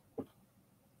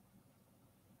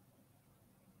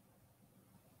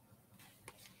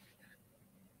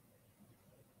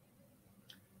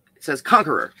 It says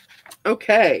conqueror.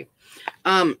 Okay.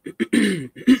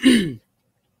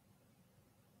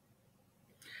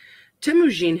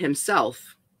 Temujin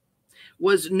himself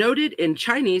was noted in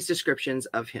Chinese descriptions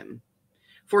of him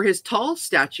for his tall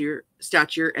stature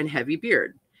and heavy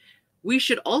beard. We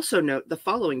should also note the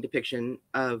following depiction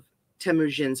of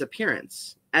Temujin's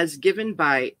appearance, as given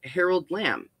by Harold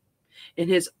Lamb in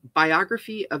his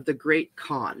biography of the Great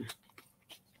Khan.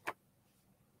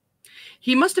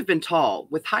 He must have been tall,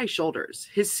 with high shoulders,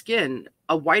 his skin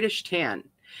a whitish tan,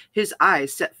 his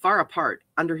eyes set far apart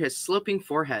under his sloping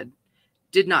forehead,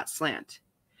 did not slant,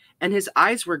 and his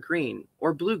eyes were green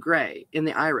or blue-gray in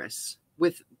the iris,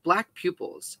 with black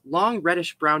pupils. Long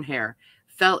reddish-brown hair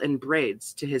fell in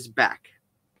braids to his back.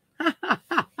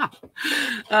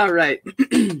 All right.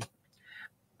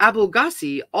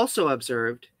 Abulghasi also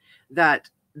observed that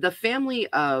the family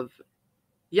of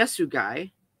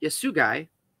Yasugai,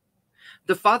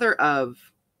 the father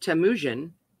of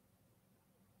Temujin,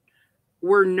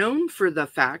 were known for the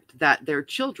fact that their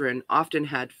children often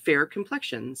had fair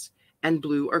complexions and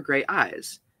blue or gray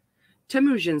eyes.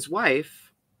 Temujin's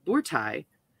wife, Burtai,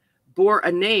 bore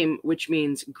a name which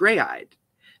means gray-eyed.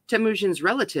 Temujin's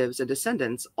relatives and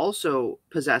descendants also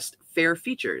possessed fair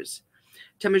features.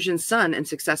 Temujin's son and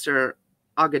successor,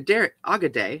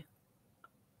 Agade,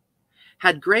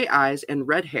 had gray eyes and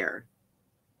red hair.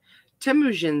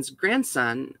 Temujin's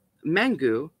grandson,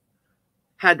 Mangu,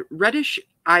 had reddish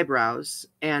eyebrows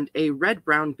and a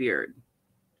red-brown beard.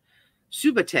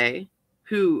 Subutai,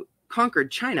 who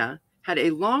conquered China, had a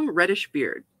long reddish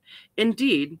beard.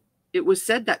 Indeed, it was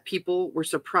said that people were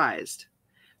surprised.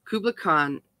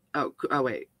 Kublai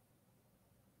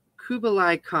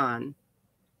Khan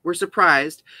were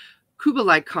surprised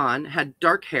Kublai Khan had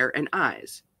dark hair and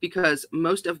eyes, because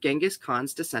most of Genghis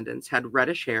Khan's descendants had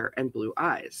reddish hair and blue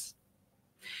eyes.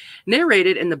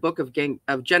 Narrated in the book of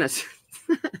Genesis,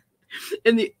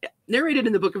 in the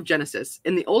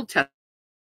Old Testament,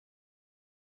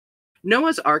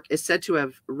 Noah's Ark is said to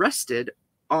have rested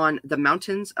on the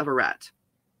mountains of Ararat.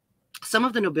 Some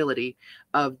of the nobility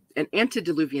of an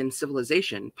antediluvian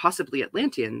civilization, possibly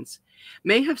Atlanteans,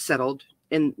 may have settled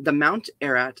in the Mount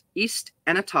Ararat, East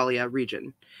Anatolia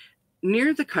region,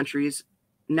 near the countries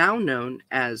now known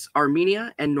as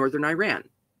Armenia and northern Iran.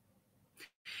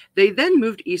 They then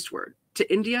moved eastward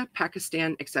to India,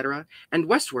 Pakistan, etc., and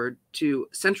westward to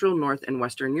Central, North, and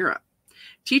Western Europe,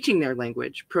 teaching their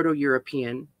language,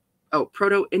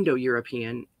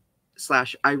 Proto-Indo-European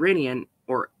 / Iranian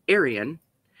or Aryan,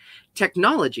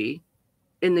 technology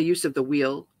in the use of the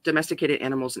wheel, domesticated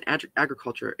animals and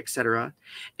agriculture, etc.,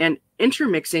 and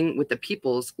intermixing with the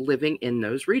peoples living in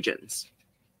those regions.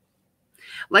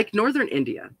 Like northern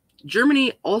India,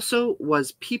 Germany also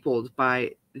was peopled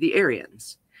by the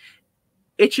Aryans.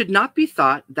 It should not be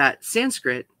thought that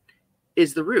Sanskrit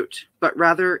is the root, but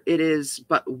rather it is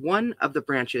but one of the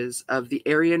branches of the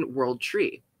Aryan world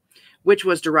tree, which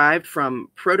was derived from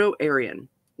Proto-Aryan,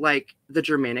 like the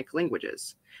Germanic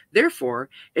languages. Therefore,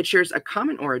 it shares a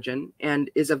common origin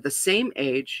and is of the same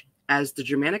age as the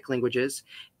Germanic languages,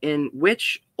 in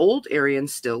which Old Aryan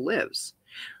still lives.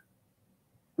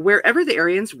 Wherever the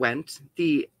Aryans went,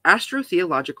 the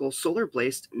astrotheological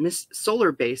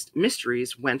solar-based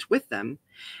mysteries went with them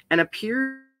and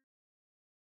appeared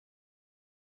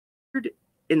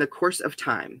in the course of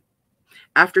time,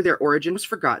 after their origin was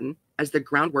forgotten, as the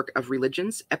groundwork of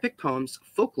religions, epic poems,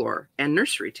 folklore, and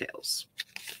nursery tales.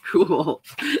 Cool.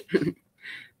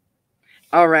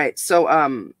 All right,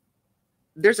 so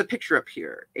there's a picture up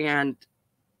here, and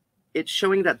it's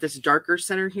showing that this darker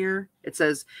center here, it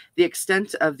says the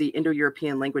extent of the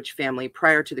Indo-European language family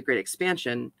prior to the Great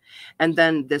Expansion, and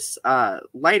then this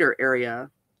lighter area,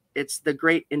 it's the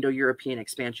Great Indo-European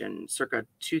Expansion, circa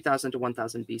 2000 to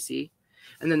 1000 BC.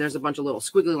 And then there's a bunch of little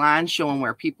squiggly lines showing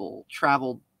where people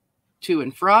traveled to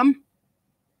and from.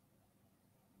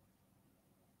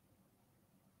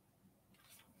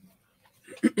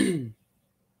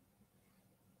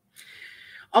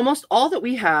 Almost all that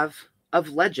we have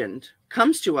of legend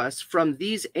comes to us from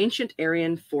these ancient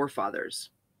Aryan forefathers,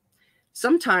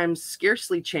 sometimes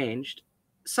scarcely changed,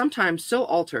 sometimes so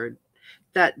altered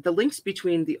that the links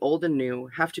between the old and new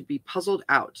have to be puzzled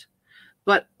out.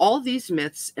 But all these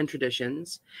myths and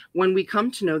traditions, when we come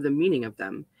to know the meaning of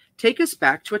them, take us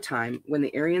back to a time when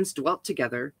the Aryans dwelt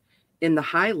together in the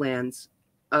high lands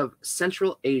of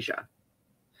Central Asia.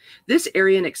 This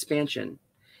Aryan expansion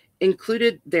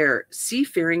included their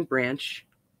seafaring branch,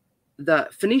 the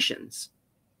Phoenicians.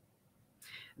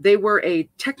 They were a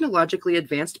technologically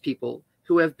advanced people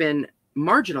who have been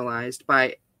marginalized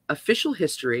by official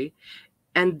history,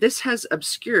 and this has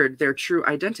obscured their true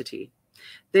identity.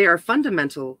 They are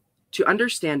fundamental to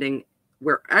understanding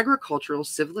where agricultural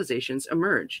civilizations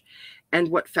emerge and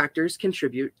what factors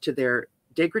contribute to their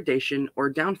degradation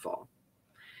or downfall.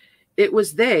 It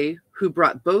was they who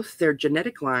brought both their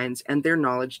genetic lines and their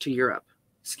knowledge to Europe,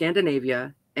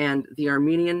 Scandinavia, and the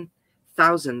Armenian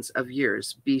thousands of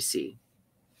years BC.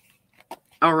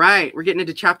 All right, we're getting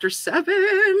into chapter 7.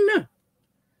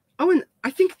 Oh, and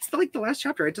I think it's like the last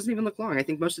chapter. It doesn't even look long. I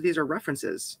think most of these are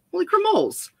references. Holy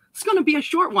cremoles. It's going to be a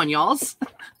short one, y'alls.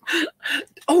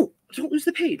 Oh, don't lose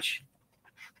the page.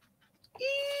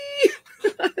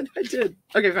 I did.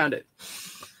 Okay, found it.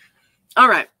 All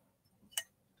right.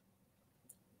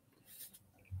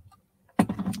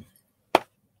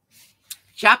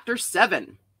 Chapter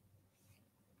 7.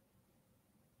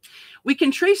 We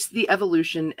can trace the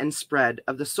evolution and spread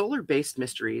of the solar-based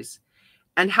mysteries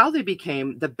and how they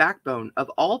became the backbone of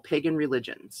all pagan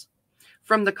religions.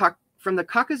 From the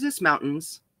Caucasus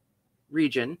Mountains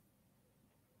region,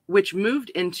 which moved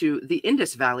into the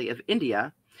Indus Valley of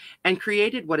India and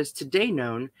created what is today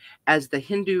known as the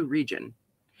Hindu region.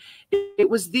 It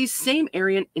was these same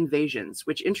Aryan invasions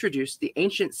which introduced the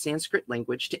ancient Sanskrit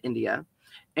language to India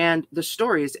and the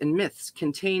stories and myths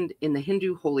contained in the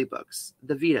Hindu holy books,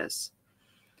 the Vedas.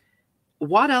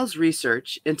 Waddell's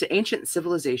research into ancient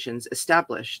civilizations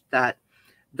established that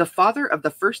the father of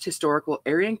the first historical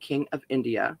Aryan king of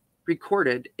India,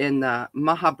 recorded in the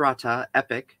Mahabharata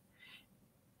epic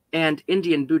and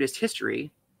Indian Buddhist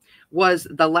history, was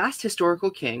the last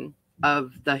historical king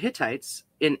of the Hittites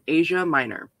in Asia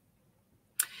Minor.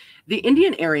 The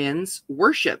Indian Aryans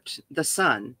worshipped the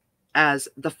sun as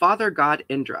the father god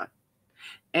Indra,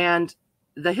 and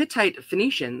the Hittite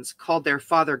Phoenicians called their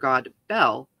father god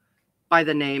Bel by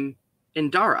the name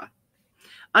Indara.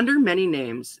 Under many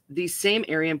names, these same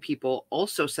Aryan people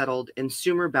also settled in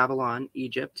Sumer, Babylon,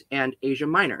 Egypt, and Asia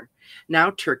Minor,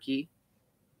 now Turkey,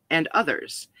 and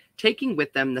others, taking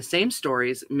with them the same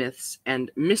stories, myths,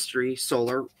 and mystery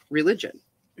solar religion.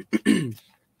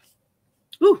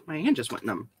 Ooh, my hand just went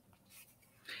numb.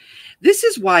 This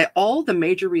is why all the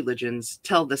major religions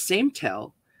tell the same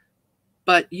tale,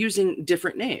 but using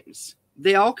different names.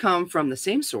 They all come from the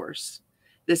same source,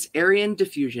 this Aryan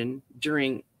diffusion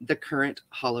during the current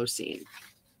Holocene.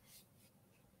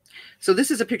 So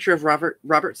this is a picture of Robert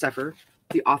Sepehr,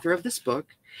 the author of this book,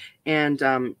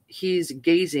 and he's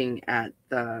gazing at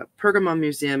the Pergamon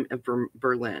Museum of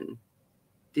Berlin,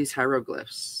 these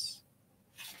hieroglyphs.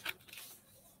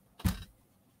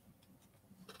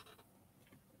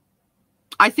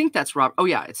 I think that's Rob. Oh,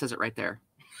 yeah, it says it right there.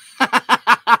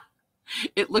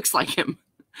 It looks like him.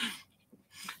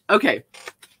 Okay.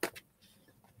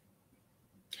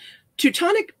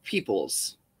 Teutonic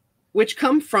peoples, which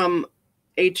come from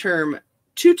a term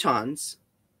Teutons.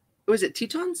 Was it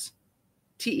Teutons?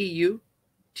 T-E-U?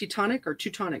 Teutonic or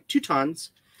Teutonic?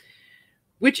 Teutons,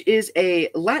 which is a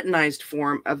Latinized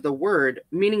form of the word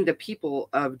meaning the people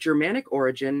of Germanic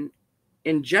origin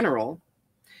in general.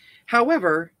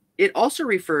 However, it also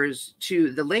refers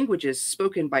to the languages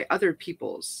spoken by other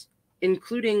peoples,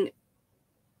 including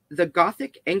the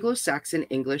Gothic, Anglo-Saxon,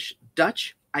 English,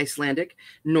 Dutch, Icelandic,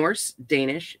 Norse,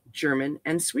 Danish, German,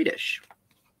 and Swedish.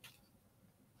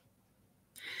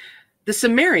 The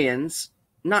Cimmerians,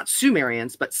 not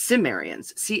Sumerians, but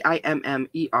Cimmerians, Cimmerians,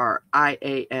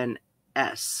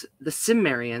 the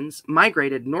Cimmerians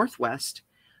migrated northwest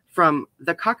from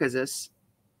the Caucasus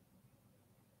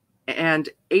and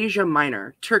Asia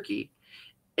Minor, Turkey,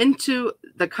 into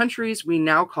the countries we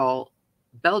now call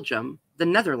Belgium, the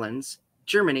Netherlands,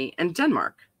 Germany, and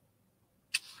Denmark.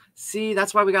 See,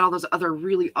 that's why we got all those other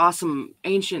really awesome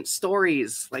ancient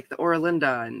stories like the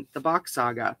Orlinda and the Bach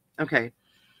Saga. Okay.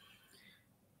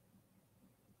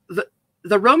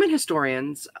 The Roman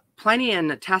historians Pliny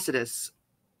and Tacitus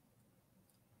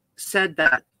said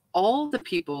that all the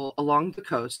people along the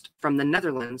coast from the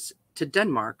Netherlands to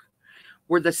Denmark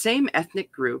were the same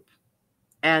ethnic group,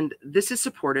 and this is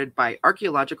supported by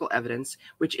archaeological evidence,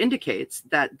 which indicates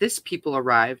that this people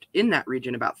arrived in that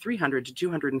region about 300 to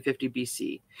 250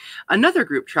 BC. Another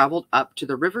group traveled up to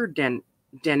the river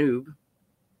Danube,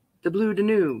 the Blue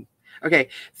Danube, okay,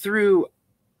 through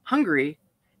Hungary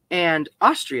and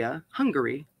Austria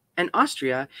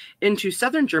into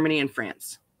southern Germany and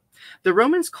France. The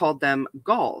Romans called them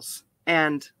Gauls,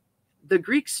 and the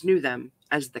Greeks knew them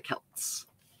as the Celts.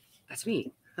 That's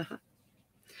me.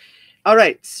 All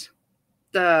right.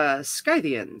 The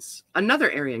Scythians, another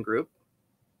Aryan group,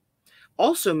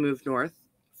 also moved north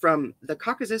from the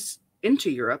Caucasus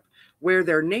into Europe where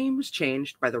their name was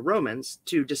changed by the Romans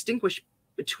to distinguish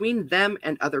between them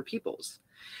and other peoples.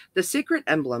 The sacred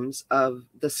emblems of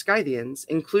the Scythians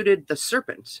included the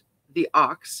serpent, the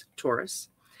ox, Taurus,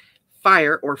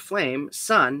 fire or flame,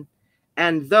 sun,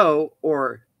 and Tho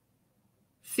or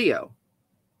Theo,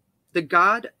 the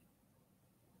god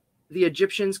the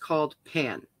Egyptians called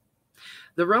Pan.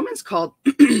 The Romans called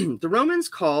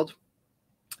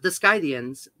the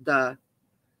Scythians the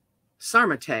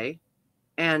Sarmatae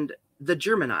and the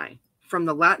Germani, from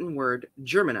the Latin word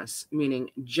germanus, meaning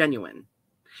genuine.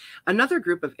 Another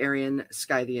group of Aryan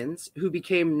Scythians, who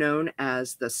became known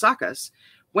as the Sakas,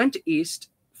 went east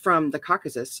from the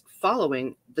Caucasus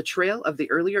following the trail of the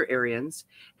earlier Aryans,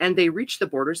 and they reached the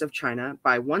borders of China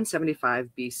by 175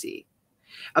 BC.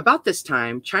 About this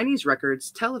time, Chinese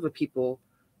records tell of a people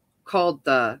called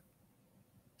the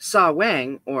Sa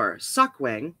Wang or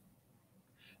Sakwang,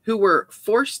 who were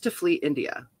forced to flee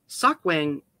India.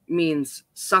 Sakwang means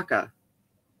Saka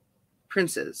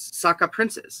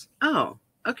princes. Oh,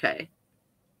 okay.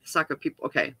 Saka people.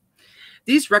 Okay.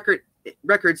 These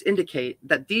records indicate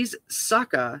that these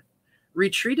Saka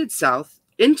retreated south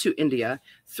into India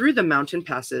through the mountain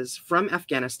passes from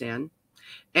Afghanistan,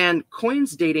 and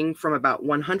coins dating from about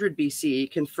 100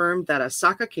 BC confirmed that a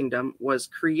Saka kingdom was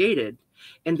created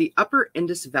in the upper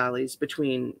Indus valleys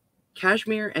between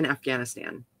Kashmir and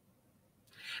Afghanistan.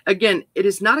 Again, it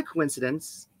is not a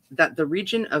coincidence that the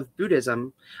region of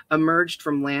Buddhism emerged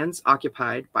from lands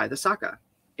occupied by the Saka,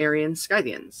 Aryan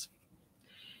Scythians.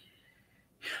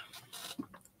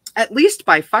 At least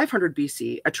by 500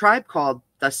 BC, a tribe called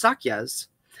the Sakyas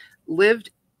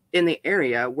lived in the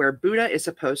area where Buddha is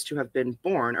supposed to have been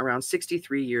born around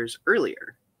 63 years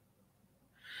earlier.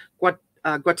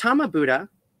 Gautama Buddha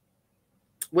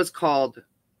was called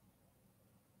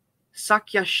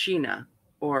Sakyashina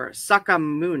or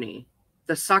Sakamuni,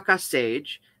 the Saka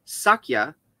sage,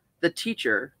 Sakya, the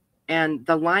teacher, and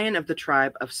the lion of the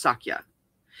tribe of Sakya.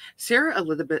 Sarah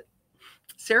Elizabeth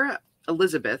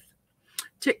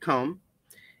Titcomb,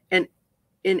 and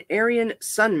in Aryan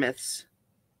sun myths,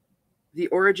 the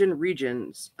origin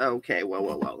regions. Okay, whoa.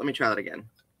 Let me try that again.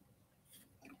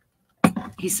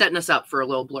 He's setting us up for a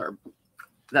little blurb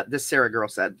that this Sarah girl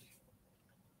said.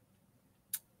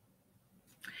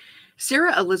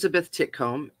 Sarah Elizabeth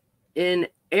Titcomb, in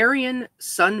Aryan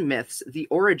sun myths, the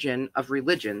origin of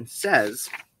religion, says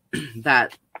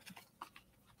that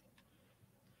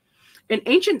in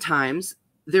ancient times,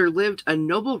 there lived a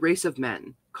noble race of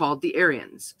men called the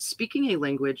Aryans, speaking a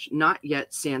language not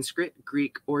yet Sanskrit,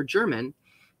 Greek, or German,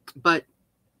 but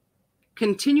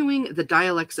continuing the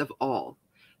dialects of all.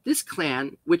 This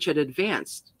clan, which had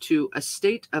advanced to a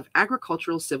state of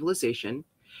agricultural civilization,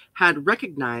 had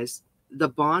recognized the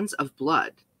bonds of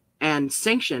blood and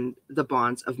sanctioned the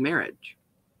bonds of marriage.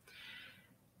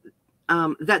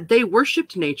 That they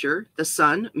worshipped nature, the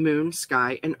sun, moon,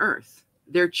 sky, and earth.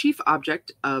 Their chief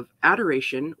object of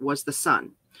adoration was the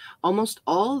sun. Almost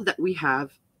all that we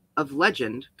have of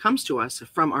legend comes to us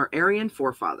from our Aryan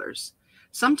forefathers,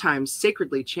 sometimes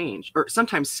sacredly changed, or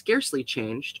sometimes scarcely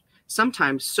changed,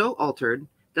 sometimes so altered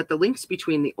that the links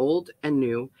between the old and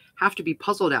new have to be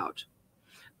puzzled out.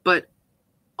 But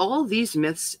all these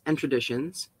myths and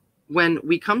traditions, when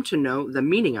we come to know the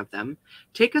meaning of them,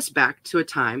 take us back to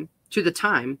the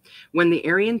time when the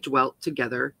Aryan dwelt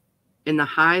together in the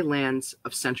high lands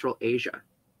of Central Asia.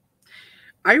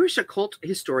 Irish occult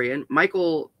historian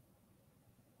Michael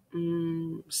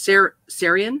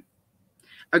Sarian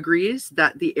agrees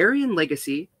that the Aryan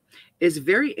legacy is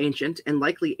very ancient and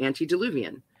likely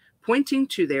antediluvian, pointing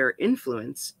to their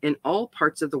influence in all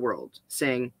parts of the world,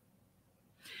 saying,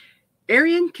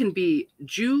 Aryan can be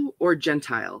Jew or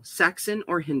Gentile, Saxon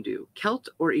or Hindu, Celt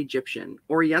or Egyptian,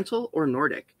 Oriental or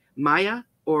Nordic, Maya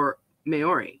or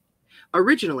Maori.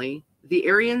 Originally, the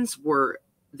Aryans were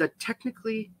the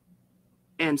technically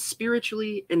and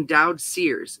spiritually endowed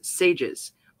seers,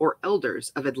 sages, or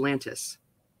elders of Atlantis,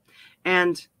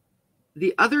 and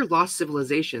the other lost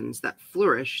civilizations that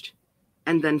flourished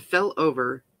and then fell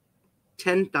over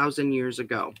 10,000 years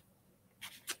ago.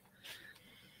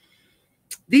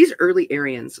 These early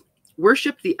Aryans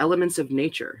worshipped the elements of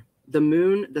nature, the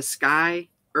moon, the sky,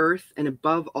 earth, and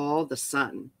above all, the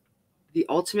sun, the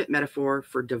ultimate metaphor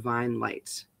for divine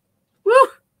light. Woo!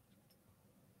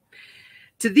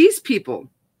 To these people,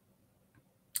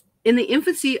 in the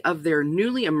infancy of their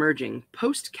newly emerging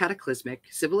post-cataclysmic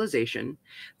civilization,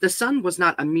 the sun was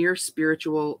not a mere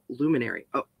spiritual luminary.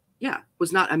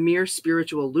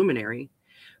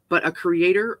 But a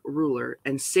creator, ruler,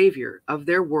 and savior of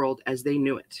their world as they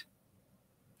knew it.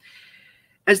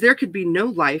 As there could be no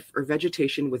life or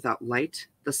vegetation without light,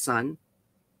 the sun,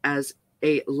 as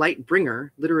a light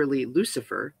bringer, literally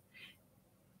Lucifer,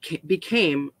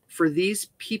 became for these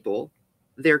people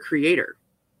their creator.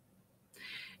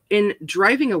 In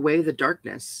driving away the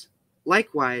darkness,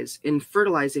 likewise in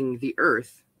fertilizing the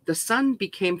earth, the sun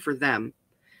became for them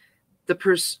the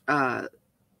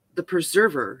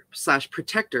preserver /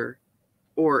 protector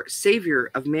or savior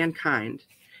of mankind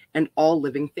and all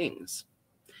living things.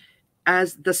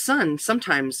 As the sun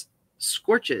sometimes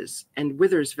scorches and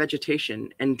withers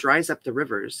vegetation and dries up the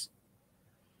rivers,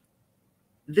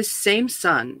 this same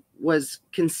sun was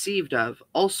conceived of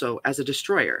also as a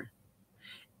destroyer.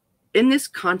 In this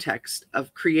context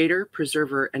of creator,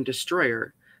 preserver, and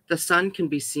destroyer, the sun can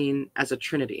be seen as a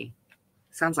trinity.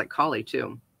 Sounds like Kali,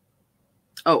 too.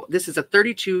 Oh, this is a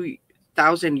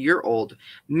 32,000-year-old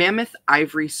mammoth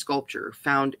ivory sculpture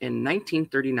found in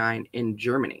 1939 in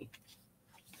Germany.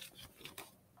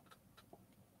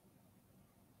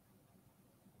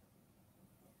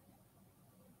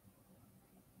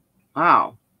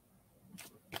 Wow.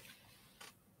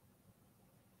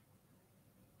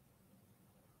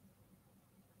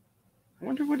 I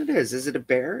wonder what it is. Is it a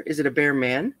bear? Is it a bear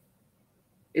man?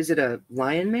 Is it a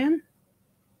lion man?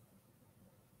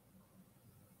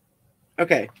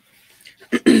 Okay.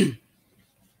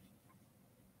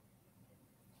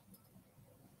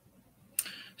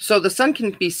 So the sun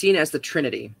can be seen as the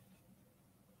Trinity.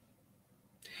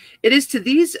 It is to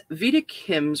these Vedic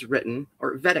hymns written,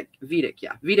 or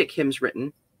Vedic hymns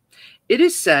written, it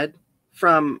is said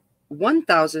from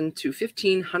 1,000 to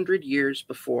 1,500 years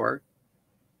before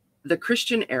the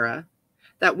Christian era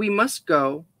that we must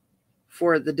go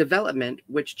for the development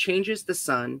which changes the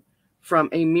sun from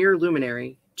a mere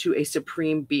luminary to a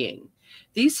supreme being.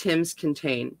 These hymns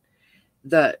contain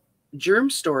the germ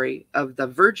story of the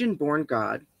virgin-born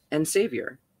God and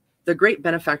Savior, the great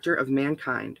benefactor of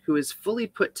mankind, who is fully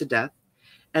put to death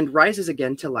and rises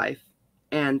again to life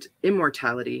and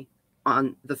immortality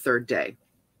on the third day.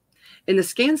 In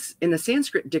the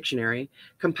Sanskrit dictionary,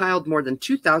 compiled more than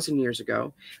 2,000 years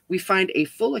ago, we find a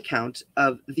full account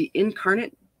of the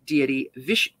incarnate deity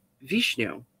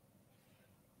Vishnu,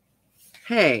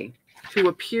 who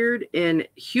appeared in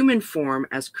human form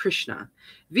as Krishna.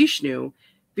 Vishnu,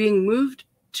 being moved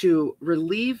to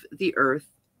relieve the earth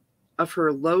of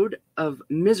her load of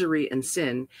misery and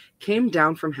sin, came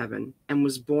down from heaven and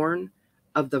was born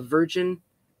of the Virgin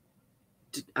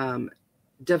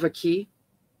Devaki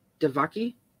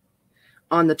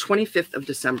on the 25th of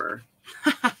December.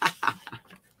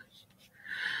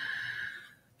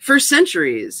 For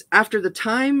centuries after the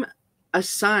time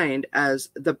assigned as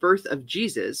the birth of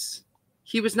Jesus,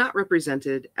 he was not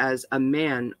represented as a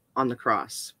man on the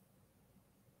cross.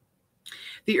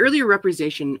 The earlier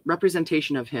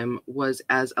representation of him was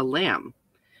as a lamb.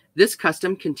 This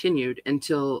custom continued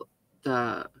until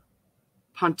the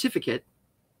pontificate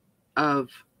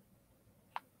of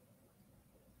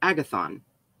Agathon,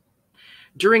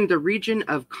 during the region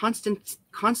of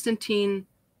Constantine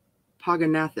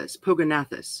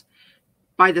Pogonathus,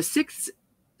 by the Sixth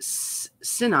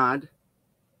Synod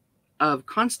of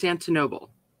Constantinople.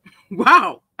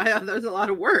 Wow, there's a lot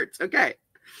of words. Okay.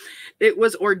 It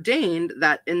was ordained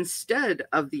that instead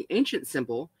of the ancient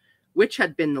symbol, which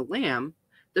had been the lamb,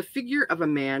 the figure of a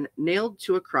man nailed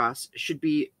to a cross should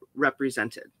be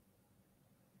represented.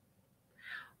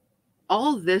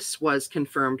 All this was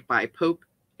confirmed by Pope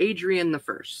Adrian I.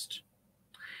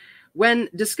 When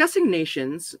discussing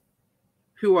nations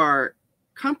who are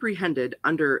comprehended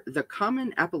under the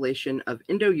common appellation of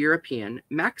Indo-European,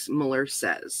 Max Muller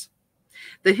says,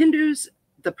 the Hindus,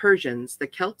 the Persians, the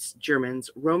Celts, Germans,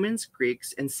 Romans,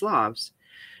 Greeks, and Slavs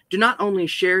do not only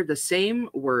share the same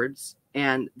words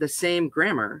and the same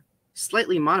grammar,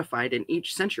 slightly modified in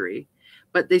each century,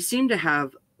 but they seem to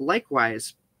have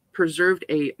likewise preserved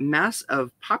a mass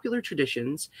of popular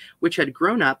traditions which had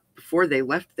grown up before they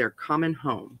left their common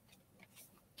home.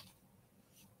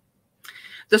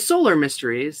 The solar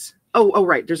mysteries. Oh,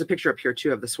 right. There's a picture up here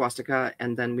too of the swastika,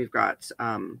 and then we've got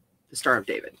the Star of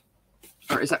David.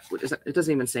 Or is that? It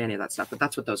doesn't even say any of that stuff, but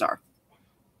that's what those are.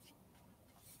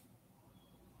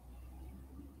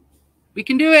 We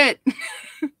can do it.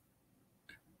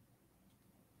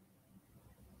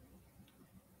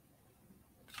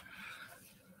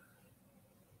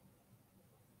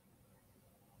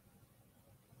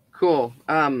 Cool.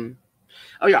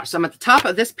 Oh yeah, so I'm at the top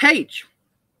of this page.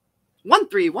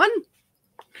 131.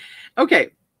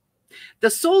 Okay. The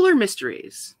solar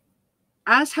mysteries,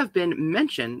 as have been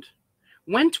mentioned,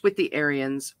 went with the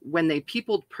Aryans when they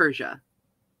peopled Persia.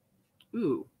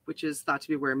 Ooh, which is thought to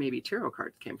be where maybe tarot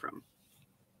cards came from.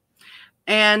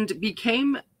 And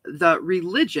became the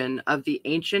religion of the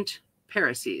ancient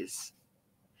Pharisees.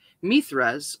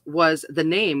 Mithras was the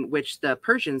name which the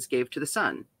Persians gave to the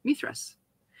sun, Mithras.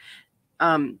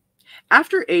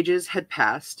 After ages had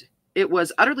passed, it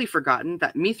was utterly forgotten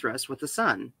that Mithras was the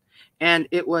sun, and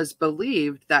it was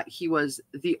believed that he was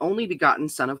the only begotten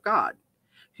Son of God,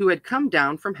 who had come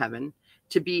down from heaven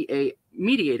to be a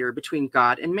mediator between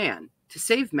God and man, to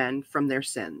save men from their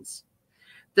sins.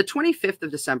 The 25th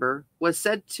of December was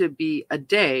said to be a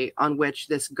day on which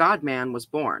this God-man was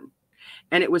born,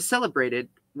 and it was celebrated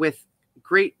with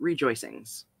great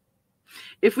rejoicings.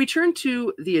 If we turn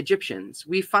to the Egyptians,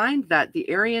 we find that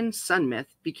the Aryan sun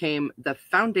myth became the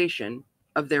foundation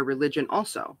of their religion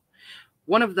also.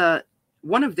 One of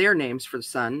their names for the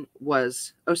sun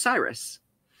was Osiris.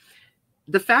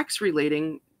 The facts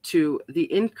relating to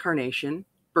the incarnation,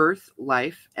 birth,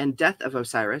 life, and death of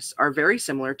Osiris are very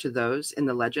similar to those in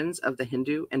the legends of the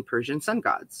Hindu and Persian sun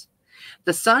gods.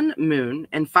 The sun, moon,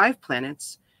 and 5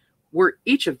 planets were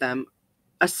each of them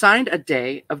assigned a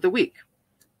day of the week,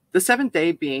 the 7th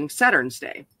day being Saturn's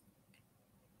day,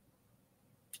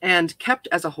 and kept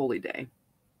as a holy day.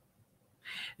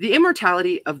 The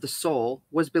immortality of the soul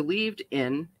was believed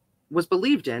in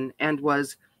and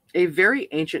was a very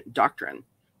ancient doctrine.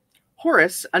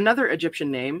 Horus, another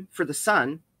Egyptian name for the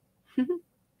sun,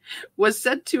 was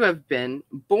said to have been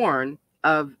born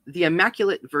of the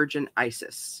Immaculate Virgin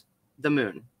Isis, the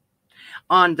moon,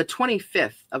 on the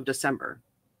 25th of December.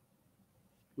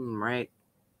 Right.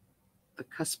 The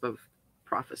cusp of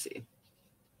prophecy.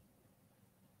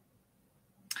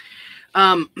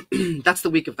 That's the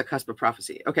week of the cusp of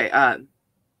prophecy. Okay.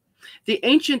 The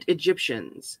ancient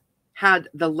Egyptians had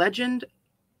the legend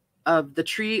of the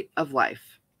tree of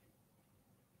life,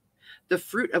 the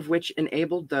fruit of which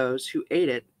enabled those who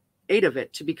ate of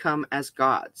it to become as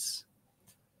gods.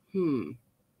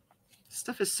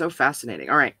 Stuff is so fascinating.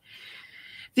 All right.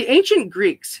 The ancient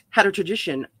Greeks had a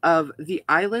tradition of the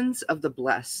islands of the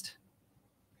blessed,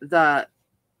 the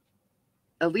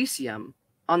Elysium,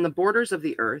 on the borders of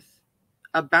the earth,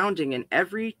 abounding in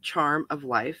every charm of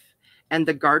life, and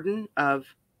the garden of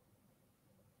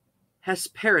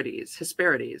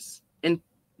Hesperides, in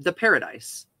the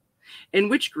paradise, in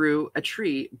which grew a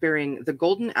tree bearing the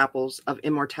golden apples of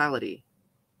immortality.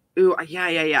 Ooh,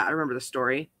 yeah. I remember the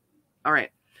story. All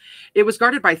right. It was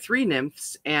guarded by 3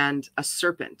 nymphs and a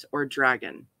serpent or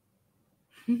dragon.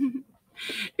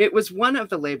 It was one of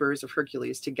the labors of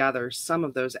Hercules to gather some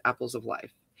of those apples of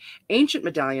life. Ancient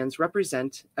medallions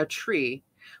represent a tree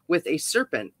with a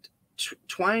serpent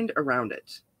twined around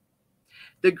it.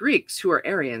 The Greeks, who are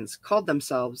Aryans, called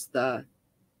themselves the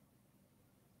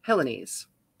Hellenes,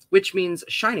 which means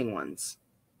shining ones.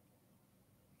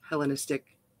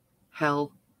 Hellenistic,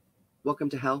 hell, welcome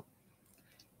to hell,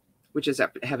 which is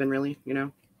heaven, really, you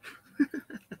know?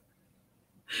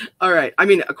 All right. I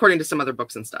mean, according to some other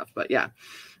books and stuff, but yeah.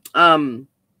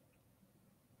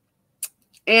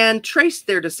 And traced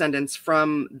their descendants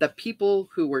from the people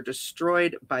who were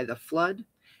destroyed by the flood,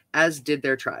 as did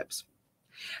their tribes.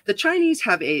 The Chinese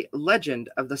have a legend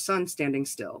of the sun standing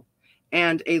still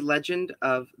and a legend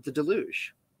of the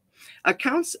deluge.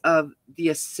 Accounts of the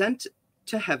ascent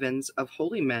to heavens of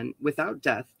holy men without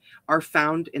death are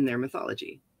found in their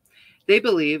mythology. They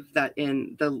believe that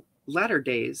in the latter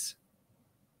days,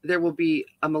 there will be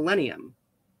a millennium,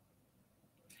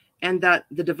 and that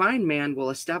the divine man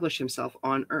will establish himself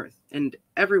on earth and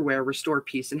everywhere restore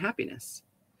peace and happiness.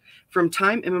 From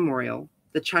time immemorial,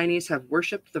 the Chinese have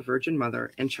worshipped the Virgin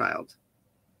Mother and Child.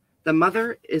 The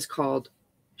mother is called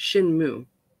Shinmu,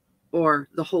 or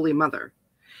the Holy Mother,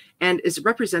 and is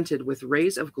represented with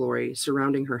rays of glory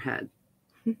surrounding her head.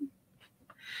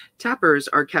 Tapers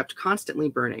are kept constantly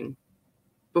burning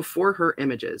before her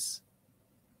images,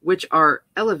 which are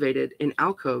elevated in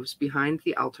alcoves behind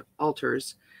the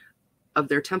altars of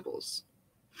their temples.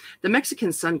 The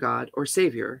Mexican sun god or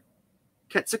savior,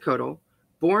 Quetzalcoatl,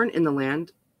 born in the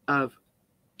land of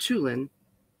Tulin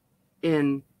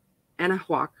in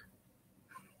Anahuac,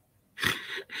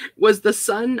 was the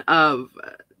son of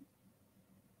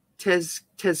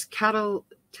Tezcatlipoca,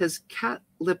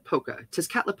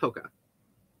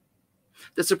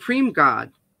 the supreme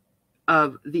god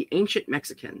of the ancient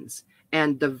Mexicans,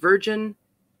 and the Virgin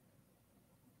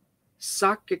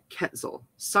Xochiquetzal,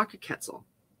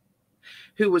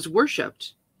 who was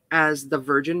worshipped as the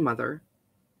Virgin Mother,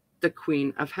 the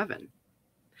Queen of Heaven.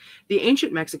 The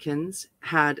ancient Mexicans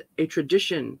had a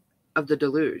tradition of the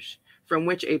deluge, from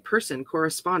which a person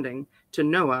corresponding to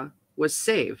Noah was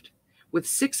saved with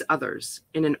 6 others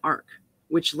in an ark,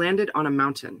 which landed on a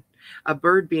mountain, a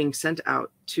bird being sent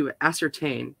out to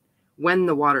ascertain when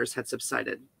the waters had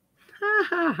subsided. Ha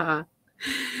ha ha.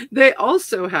 They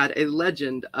also had a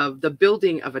legend of the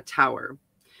building of a tower,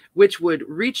 which would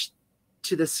reach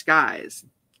to the skies,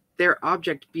 their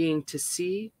object being to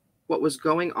see what was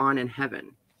going on in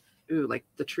heaven. Ooh, like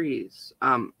the trees.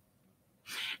 And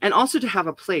also to have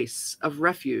a place of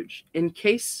refuge in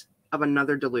case of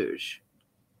another deluge.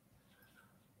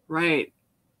 Right.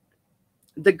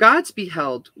 The gods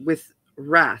beheld with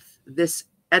wrath this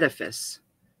edifice,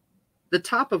 the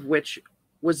top of which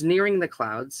was nearing the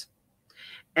clouds,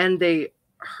 and they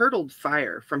hurled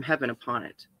fire from heaven upon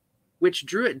it, which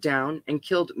drew it down and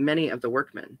killed many of the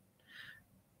workmen.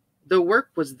 The work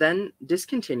was then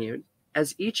discontinued,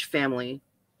 as each family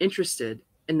interested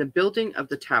in the building of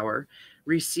the tower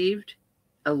received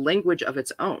a language of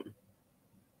its own,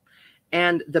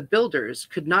 and the builders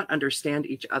could not understand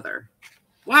each other.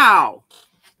 Wow.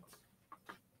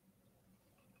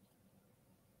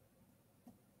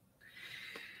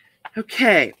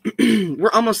 Okay.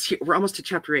 We're almost to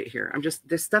chapter 8 here.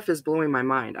 This stuff is blowing my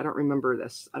mind. I don't remember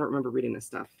this. I don't remember reading this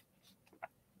stuff.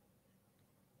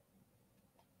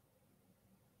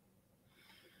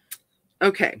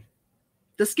 Okay.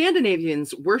 The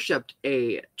Scandinavians worshipped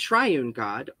a triune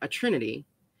god, a trinity,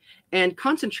 and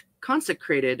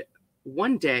consecrated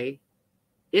one day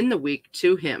in the week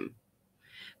to him,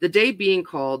 the day being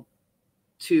called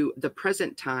to the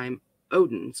present time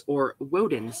Odin's or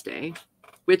Woden's Day,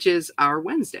 which is our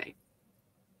Wednesday.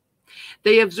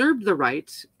 They observed the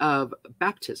rite of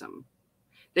baptism.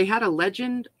 They had a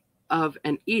legend of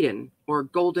an Eden or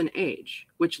golden age,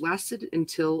 which lasted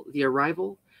until the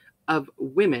arrival of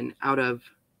women out of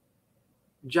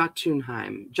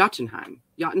Jotunheim,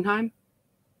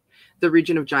 the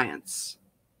region of giants.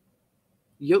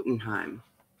 Jotunheim.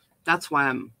 That's why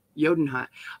I'm Jotunheim.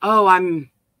 Oh,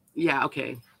 yeah,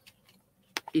 okay.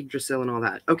 Yggdrasil and all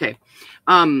that. Okay.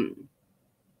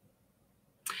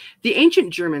 The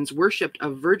ancient Germans worshipped a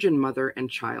virgin mother and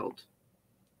child.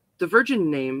 The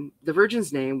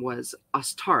virgin's name was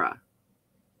Ostara.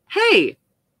 Hey,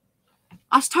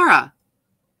 Ostara.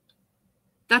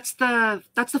 That's the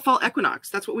fall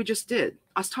equinox. That's what we just did.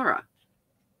 Ostara.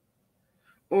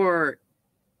 Or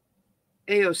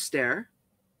Eoster.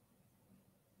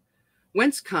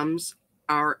 Whence comes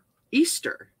our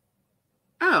Easter?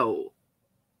 Oh,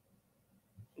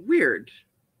 weird.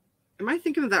 Am I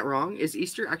thinking of that wrong? Is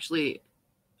Easter actually,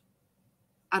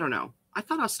 I don't know. I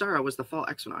thought Ostara was the fall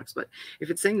equinox, but if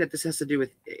it's saying that this has to do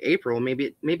with April,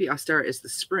 maybe Ostara is the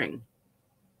spring.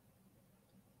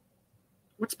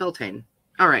 What's Beltane?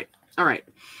 All right.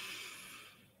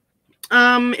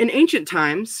 In ancient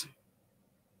times,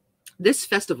 this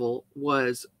festival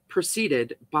was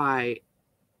preceded by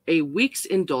a week's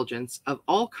indulgence of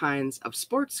all kinds of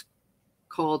sports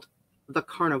called the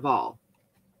Carnival.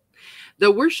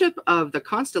 The worship of the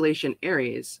constellation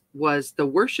Aries was the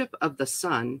worship of the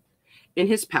sun in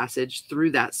his passage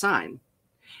through that sign,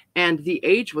 and the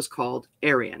age was called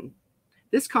Arian.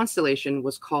 This constellation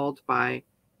was called by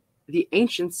the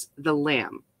ancients the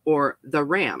Lamb, or the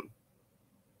Ram.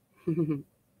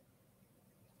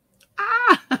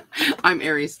 I'm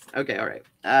Aries. Okay, all right.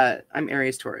 I'm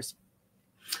Aries Taurus.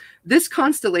 This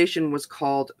constellation was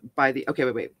called by the... Okay,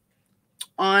 wait.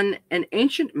 On an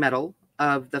ancient medal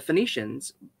of the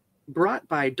Phoenicians brought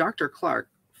by Dr. Clark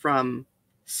from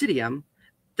Citium,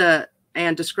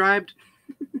 and described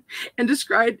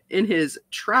in his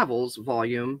Travels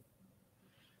volume,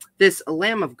 this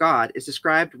Lamb of God is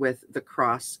described with the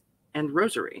cross and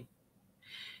rosary.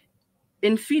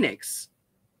 In Phoenix,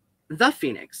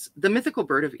 the mythical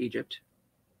bird of Egypt,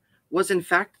 was in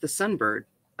fact the sunbird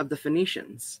of the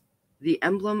Phoenicians, the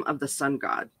emblem of the sun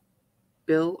god,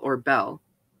 Bil or Bel,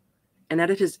 and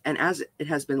as it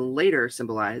has been later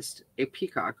symbolized, a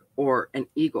peacock or an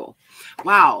eagle.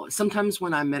 Wow. Sometimes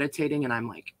when I'm meditating and I'm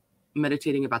like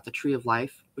meditating about the tree of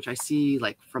life, which I see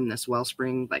like from this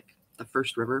wellspring, like the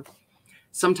first river,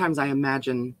 sometimes I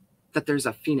imagine that there's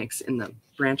a phoenix in the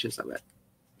branches of it.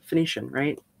 Phoenician,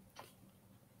 right?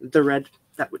 The red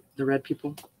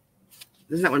people.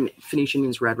 Isn't that what Phoenician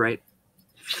means, red, right?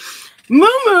 Moo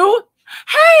Moo!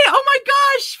 Hey, oh my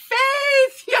gosh, Faith!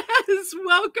 Yes,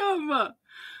 welcome.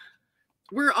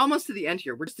 We're almost to the end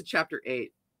here. We're just to chapter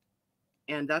 8.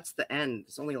 And that's the end.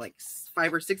 There's only like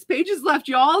 5 or 6 pages left,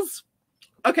 y'alls.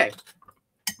 Okay.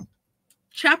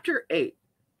 Chapter 8.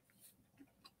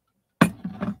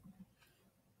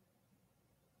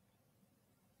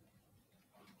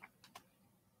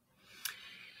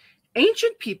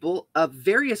 Ancient people of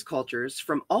various cultures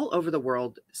from all over the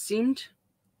world seemed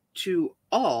to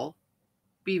all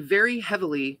be very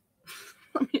heavily...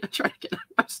 Let me try again.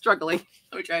 I'm struggling.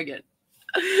 Let me try again.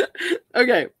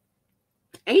 Okay.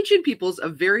 Ancient peoples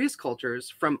of various cultures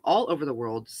from all over the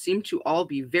world seem to all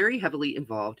be very heavily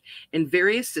involved in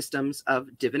various systems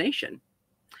of divination.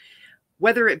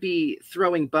 Whether it be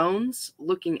throwing bones,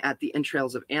 looking at the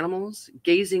entrails of animals,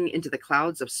 gazing into the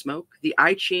clouds of smoke, the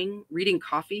I Ching, reading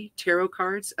coffee, tarot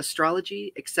cards,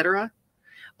 astrology, etc.,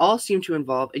 all seem to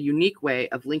involve a unique way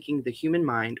of linking the human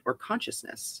mind or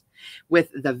consciousness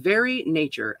with the very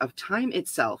nature of time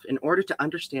itself in order to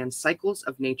understand cycles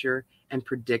of nature and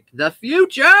predict the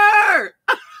future.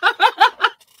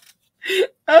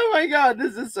 Oh my God,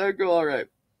 this is so cool. All right.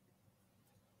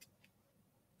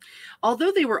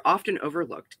 Although they were often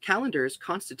overlooked, calendars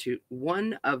constitute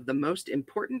one of the most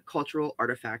important cultural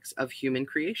artifacts of human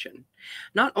creation.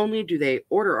 Not only do they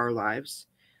order our lives,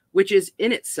 which is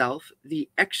in itself the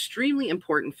extremely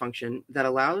important function that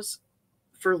allows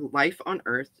for life on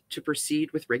Earth to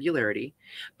proceed with regularity,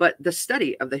 but the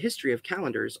study of the history of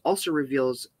calendars also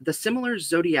reveals the similar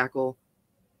zodiacal,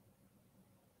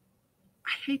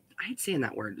 I hate saying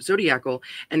that word, zodiacal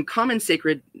and common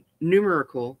sacred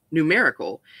numerical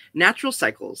natural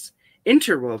cycles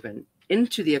interwoven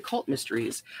into the occult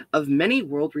mysteries of many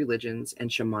world religions and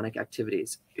shamanic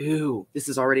activities. Ooh, this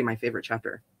is already my favorite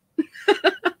chapter.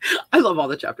 I love all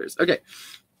the chapters. Okay.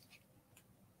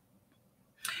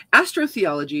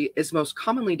 Astrotheology is most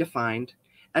commonly defined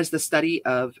as the study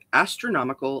of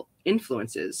astronomical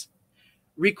influences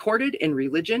recorded in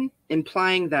religion,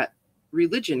 implying that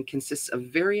religion consists of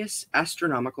various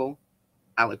astronomical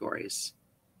allegories.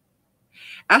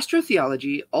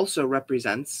 Astrotheology also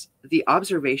represents the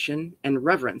observation and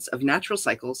reverence of natural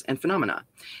cycles and phenomena,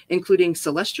 including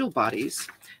celestial bodies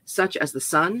such as the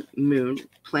sun, moon,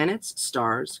 planets,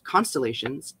 stars,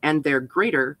 constellations, and their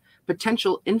greater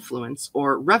potential influence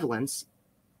or relevance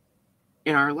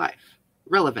in our life.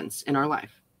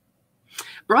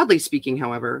 Broadly speaking,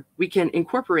 however, we can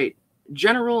incorporate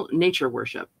general nature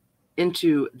worship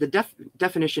into the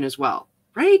definition as well,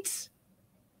 right?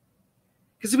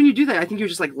 Because when you do that, I think you're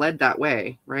just like led that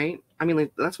way, right? I mean,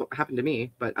 like, that's what happened to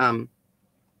me. But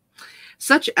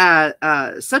such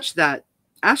that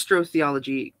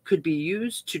astrotheology could be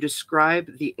used to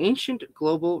describe the ancient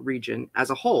global region as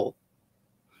a whole,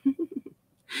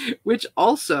 which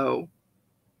also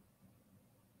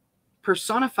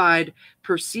personified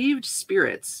perceived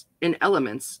spirits in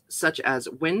elements such as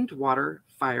wind, water,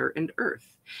 fire, and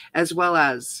earth, as well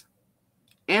as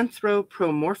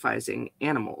anthropomorphizing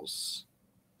animals,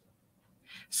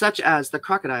 such as the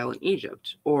crocodile in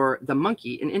Egypt or the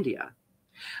monkey in India.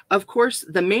 Of course,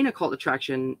 the main occult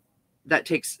attraction that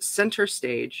takes center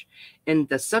stage in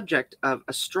the subject of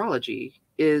astrology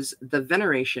is the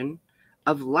veneration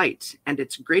of light and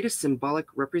its greatest symbolic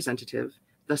representative,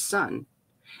 the sun.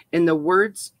 In the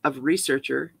words of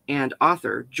researcher and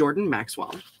author Jordan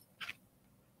Maxwell,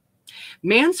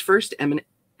 man's first enemy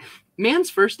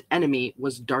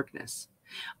was darkness.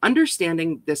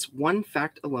 Understanding this one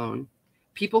fact alone,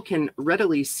 people can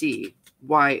readily see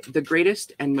why the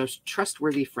greatest and most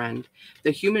trustworthy friend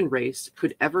the human race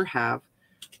could ever have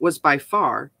was by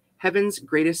far heaven's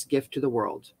greatest gift to the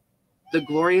world, the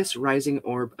glorious rising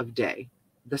orb of day,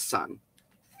 the sun.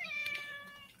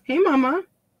 Hey, Mama.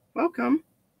 Welcome.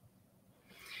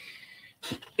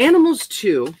 Animals,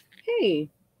 too. Hey,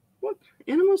 what?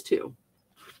 Animals, too.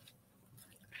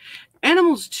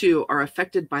 Animals, too, are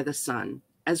affected by the sun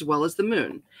as well as the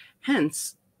moon.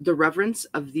 Hence, the reverence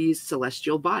of these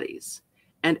celestial bodies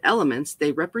and elements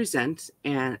they represent,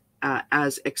 and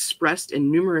as expressed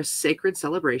in numerous sacred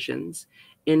celebrations,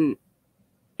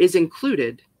 is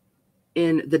included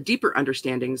in the deeper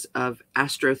understandings of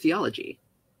astrotheology.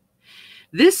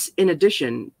 This, in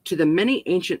addition to the many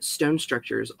ancient stone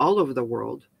structures all over the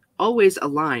world, always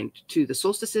aligned to the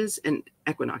solstices and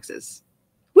equinoxes.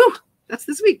 Woo! That's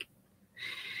this week.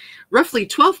 Roughly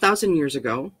 12,000 years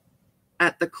ago,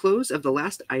 at the close of the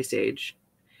last ice age,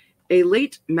 a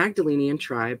late Magdalenian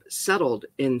tribe settled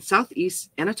in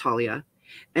southeast Anatolia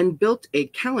and built a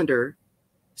calendar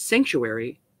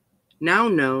sanctuary now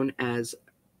known as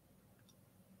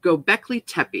Göbekli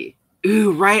Tepe.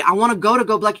 Ooh, right. I want to go to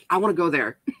Göbekli. I want to go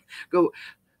there.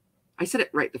 I said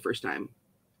it right the first time.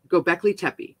 Göbekli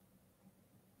Tepe.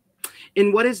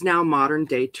 In what is now modern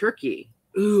day Turkey.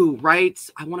 Ooh, right.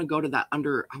 I want to go to that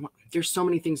there's so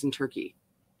many things in Turkey.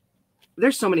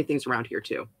 There's so many things around here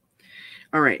too.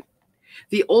 All right.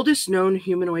 The oldest known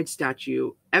humanoid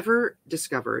statue ever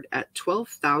discovered at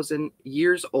 12,000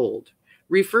 years old,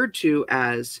 referred to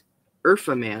as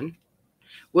Urfa Man,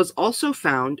 was also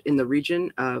found in the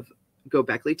region of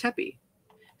Göbekli Tepe,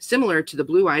 similar to the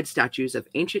blue-eyed statues of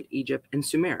ancient Egypt and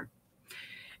Sumer.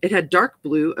 It had dark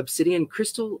blue obsidian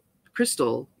crystal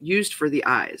crystal used for the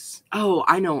eyes. Oh,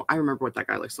 I know. I remember what that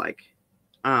guy looks like.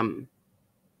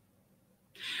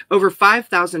 Over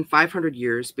 5,500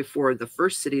 years before the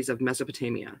first cities of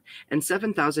Mesopotamia and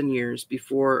 7,000 years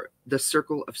before the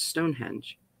Circle of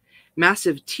Stonehenge,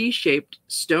 massive T-shaped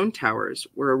stone towers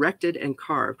were erected and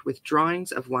carved with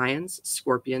drawings of lions,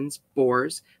 scorpions,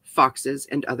 boars, foxes,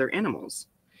 and other animals.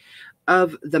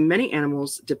 Of the many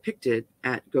animals depicted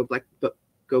at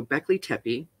Göbekli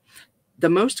Tepe, the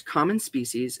most common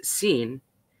species seen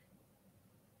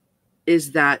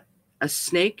is that a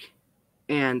snake,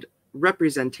 and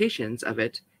representations of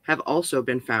it have also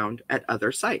been found at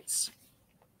other sites.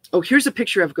 Oh, here's a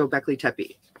picture of Göbekli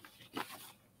Tepe.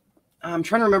 I'm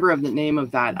trying to remember of the name of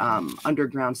that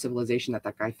underground civilization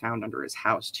that guy found under his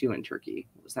house too in Turkey.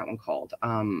 What was that one called?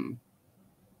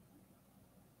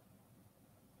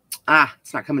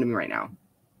 It's not coming to me right now.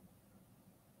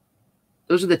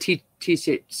 Those are the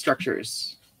T-shaped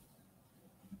structures.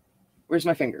 Where's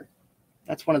my finger?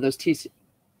 That's one of those T.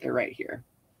 They're right here,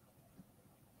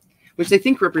 which they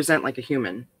think represent like a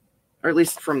human, or at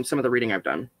least from some of the reading I've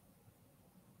done.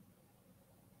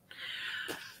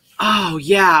 Oh,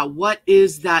 yeah. What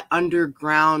is that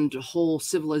underground whole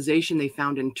civilization they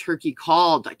found in Turkey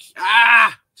called?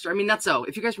 Sorry, I mean, not so.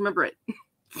 If you guys remember it,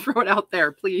 throw it out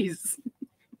there, please.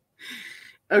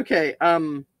 Okay.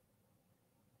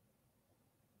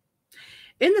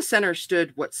 In the center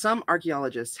stood what some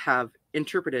archaeologists have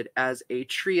interpreted as a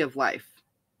tree of life.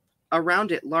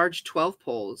 Around it, large 12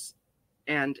 poles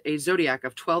and a zodiac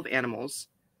of 12 animals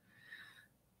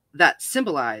that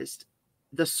symbolized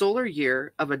the solar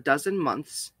year of a dozen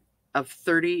months of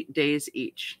 30 days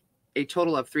each, a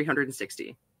total of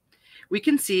 360. We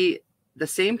can see the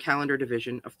same calendar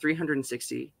division of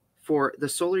 360 for the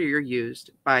solar year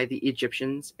used by the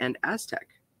Egyptians and Aztec.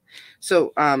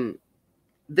 So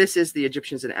this is the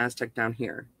Egyptians and Aztec down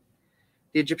here.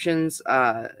 The Egyptians,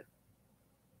 Omphalos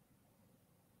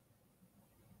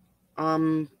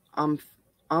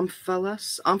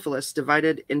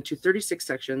divided into 36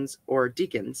 sections or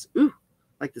decans. Ooh,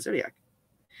 like the zodiac.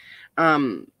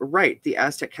 Right, the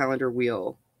Aztec calendar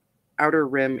wheel outer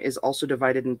rim is also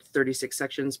divided into 36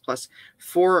 sections plus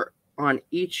 4 on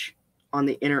each on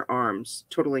the inner arms,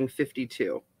 totaling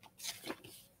 52.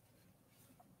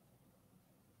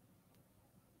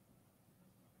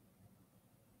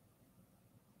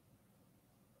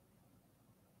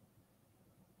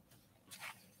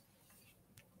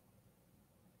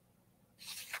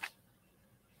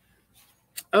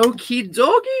 Okie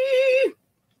dokie.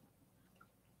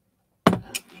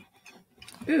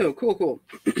 Ooh, cool.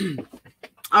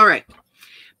 All right.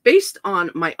 Based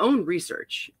on my own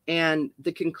research and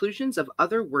the conclusions of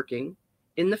others working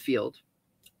in the field,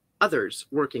 it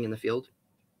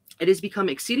has become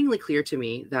exceedingly clear to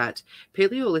me that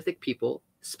Paleolithic people,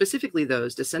 specifically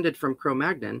those descended from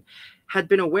Cro-Magnon, had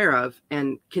been aware of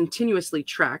and continuously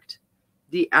tracked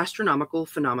the astronomical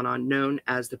phenomenon known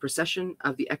as the precession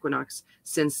of the equinox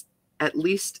since at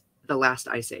least the last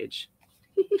ice age.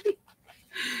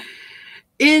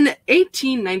 In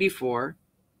 1894,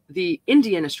 the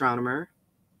Indian astronomer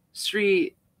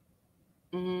Sri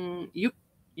Yuksawar,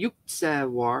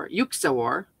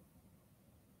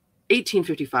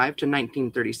 1855 to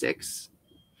 1936,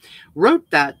 wrote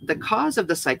that the cause of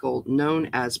the cycle known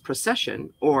as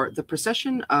precession, or the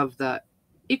precession of the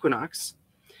equinox,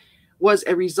 was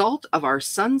a result of our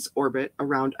sun's orbit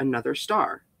around another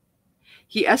star.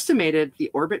 He estimated the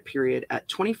orbit period at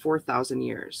 24,000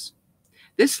 years.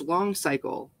 This long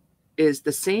cycle is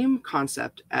the same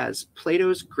concept as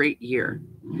Plato's Great Year,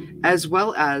 as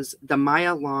well as the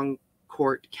Maya Long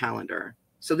Court calendar.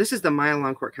 So this is the Maya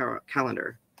Long Court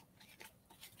calendar.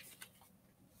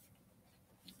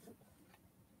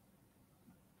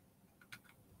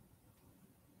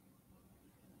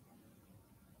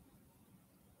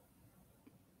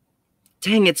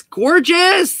 Dang, it's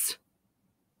gorgeous!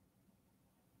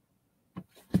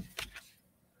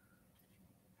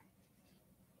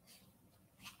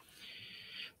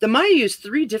 The Maya used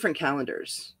 3 different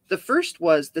calendars. The first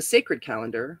was the sacred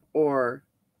calendar, or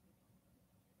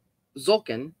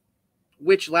Zolkin,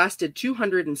 which lasted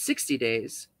 260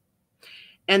 days,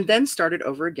 and then started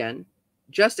over again,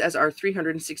 just as our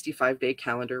 365-day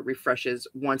calendar refreshes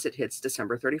once it hits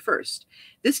December 31st.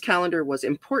 This calendar was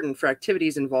important for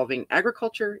activities involving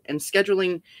agriculture and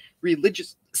scheduling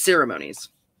religious ceremonies.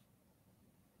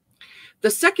 The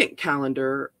second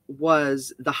calendar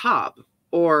was the Hab,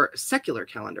 or secular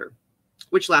calendar,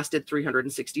 which lasted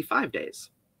 365 days.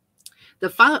 The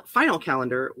final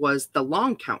calendar was the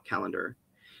long count calendar,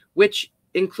 which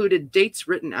included dates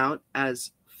written out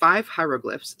as 5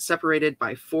 hieroglyphs separated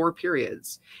by 4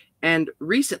 periods, and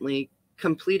recently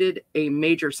completed a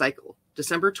major cycle,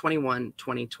 December 21,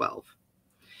 2012.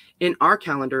 In our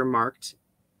calendar marked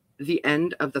the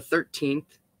end of the 13th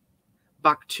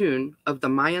Baktun of the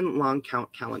Mayan long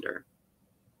count calendar.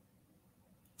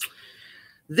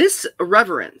 This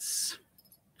reverence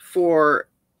for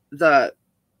the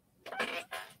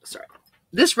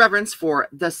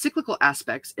cyclical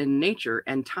aspects in nature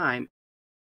and time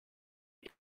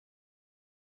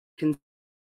can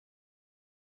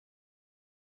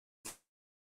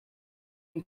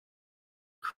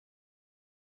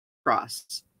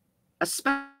cross,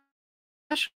 especially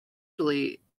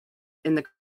in the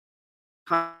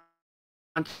context.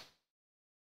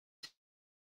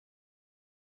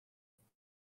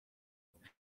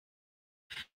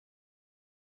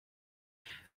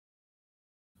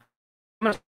 I'm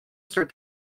going to start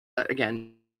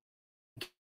again.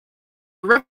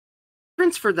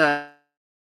 Reference for the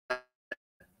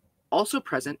also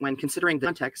present when considering the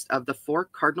context of the 4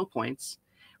 cardinal points,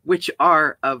 which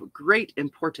are of great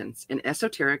importance in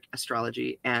esoteric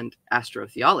astrology and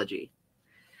astrotheology.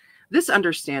 This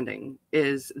understanding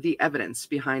is the evidence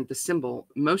behind the symbol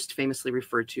most famously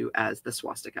referred to as the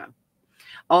swastika.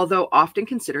 Although often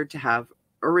considered to have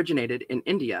originated in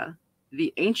India,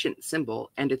 the ancient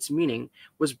symbol and its meaning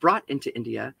was brought into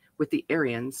India with the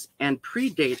Aryans and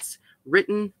predates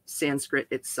written Sanskrit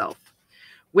itself,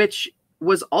 which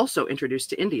was also introduced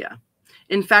to India.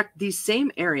 In fact, these same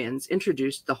Aryans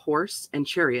introduced the horse and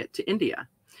chariot to India,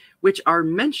 which are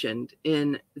mentioned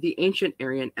in the ancient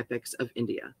Aryan epics of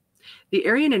India. The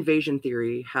Aryan invasion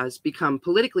theory has become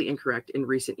politically incorrect in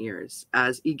recent years,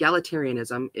 as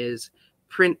egalitarianism is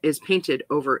painted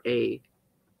over a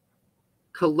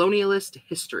colonialist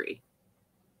history.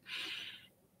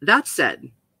 That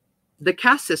said, the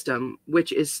caste system,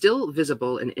 which is still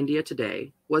visible in India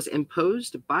today, was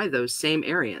imposed by those same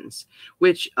Aryans,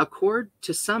 which, according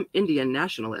to some Indian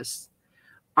nationalists,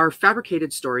 are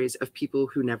fabricated stories of people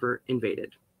who never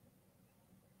invaded.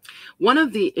 One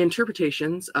of the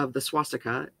interpretations of the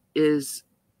swastika is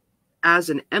as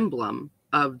an emblem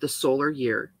of the solar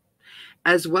year,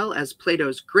 as well as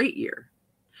Plato's great year,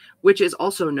 which is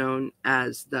also known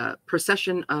as the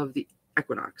precession of the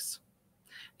equinox.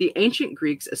 The ancient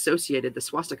Greeks associated the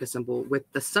swastika symbol with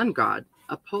the sun god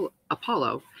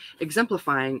Apollo,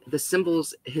 exemplifying the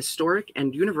symbol's historic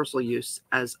and universal use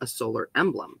as a solar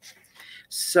emblem.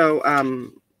 So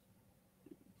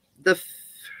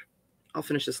I'll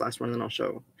finish this last one and then I'll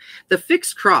show. The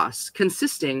fixed cross,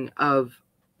 consisting of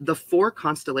the 4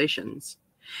 constellations,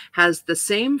 has the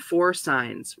same 4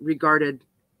 signs regarded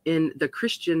in the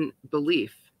Christian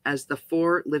belief as the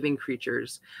 4 living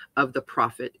creatures of the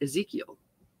prophet Ezekiel.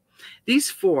 These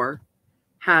 4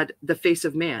 had the face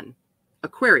of man,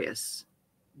 Aquarius,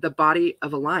 the body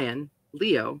of a lion,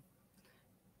 Leo,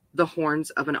 the horns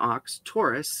of an ox,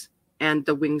 Taurus, and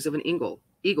the wings of an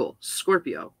eagle,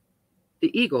 Scorpio.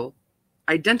 The eagle,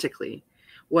 identically,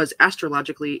 was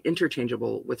astrologically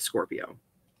interchangeable with Scorpio.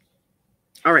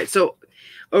 All right, so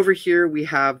over here we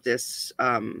have this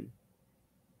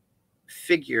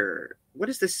figure. What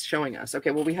is this showing us?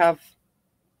 Okay, well we have,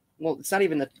 well, it's not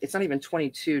even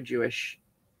 22 Jewish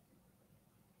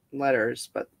letters,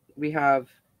 but we have,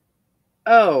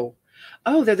 oh,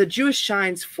 they're the Jewish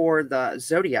signs for the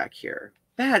zodiac here.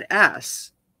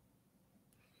 Badass.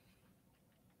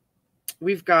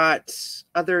 We've got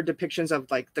other depictions of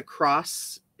like the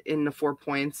cross in the 4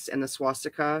 points and the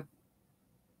swastika.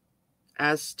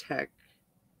 Aztec.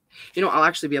 You know, I'll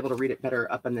actually be able to read it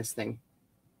better up on this thing.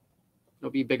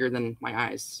 It'll be bigger than my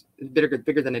eyes.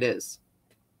 Bigger than it is.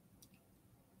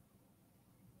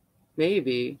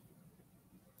 Maybe.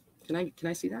 Can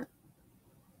I see that?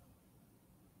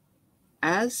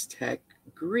 Aztec,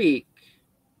 Greek,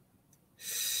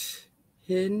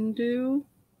 Hindu,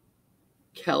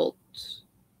 Celt.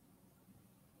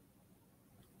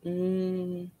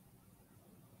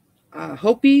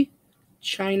 Hopi,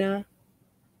 China,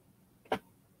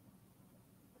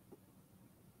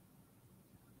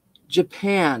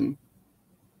 Japan,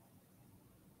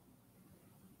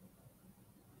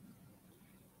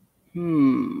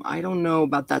 I don't know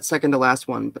about that second to last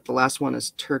one, but the last one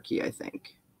is Turkey, I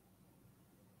think.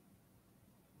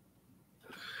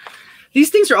 These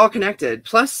things are all connected.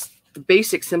 Plus, the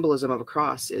basic symbolism of a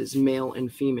cross is male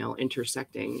and female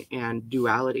intersecting and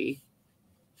duality,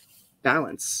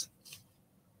 balance.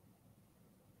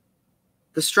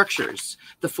 The structures,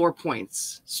 the 4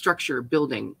 points, structure,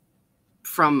 building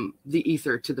from the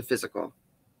ether to the physical.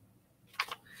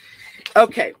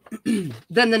 Okay,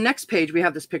 then the next page, we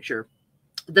have this picture.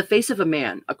 The face of a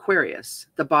man, Aquarius,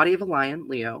 the body of a lion,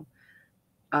 Leo,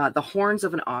 the horns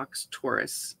of an ox,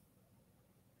 Taurus,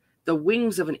 The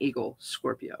wings of an eagle,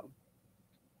 Scorpio.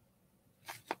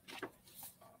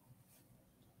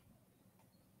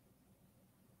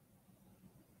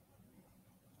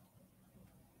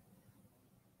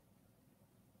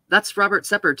 That's Robert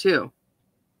Sepehr too.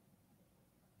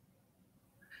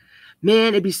 Man,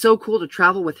 it'd be so cool to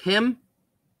travel with him.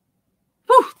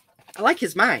 Whew, I like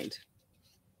his mind.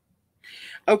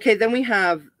 Okay, then we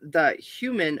have the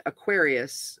human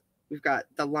Aquarius. We've got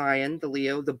the lion, the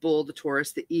Leo, the bull, the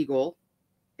Taurus, the eagle.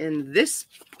 In this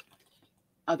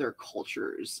other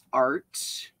culture's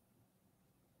art,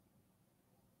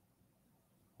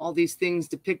 all these things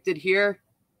depicted here.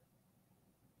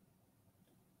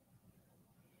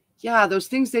 Yeah, those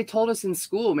things they told us in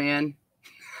school, man.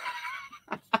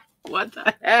 What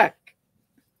the heck?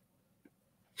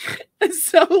 It's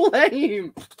so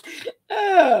lame.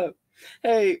 Oh.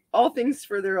 Hey, all things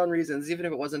for their own reasons, even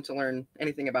if it wasn't to learn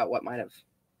anything about what might have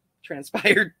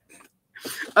transpired.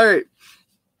 All right.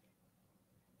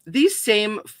 These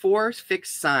same 4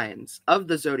 fixed signs of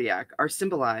the zodiac are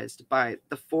symbolized by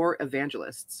the 4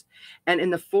 evangelists and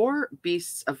in the 4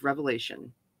 beasts of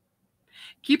Revelation.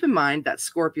 Keep in mind that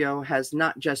Scorpio has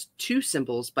not just 2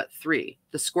 symbols, but 3: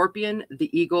 the scorpion,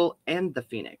 the eagle, and the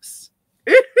phoenix.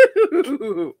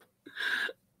 Ooh.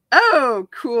 Oh,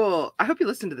 cool. I hope you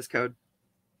listened to this code.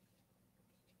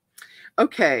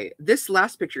 Okay, this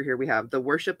last picture here we have The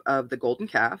Worship of the Golden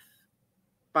Calf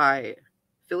by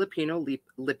Filippino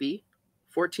Lippi,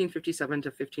 1457 to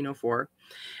 1504.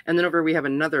 And then over we have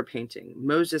another painting,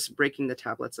 Moses Breaking the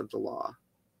Tablets of the Law.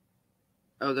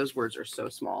 Oh, those words are so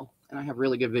small, and I have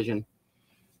really good vision.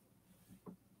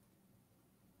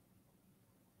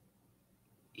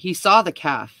 He saw the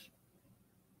calf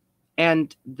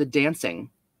and the dancing,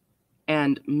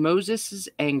 and Moses'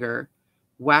 anger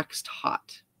waxed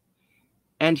hot,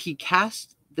 and he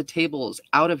cast the tables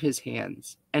out of his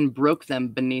hands and broke them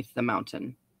beneath the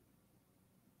mountain.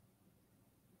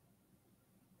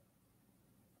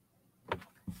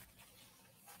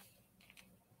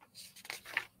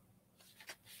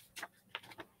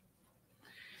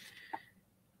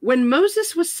 When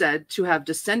Moses was said to have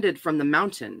descended from the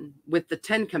mountain with the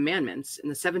 10 Commandments in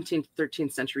the 17th,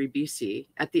 13th century BC,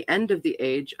 at the end of the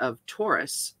age of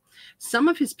Taurus, some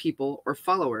of his people or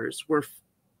followers were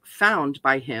found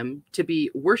by him to be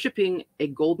worshiping a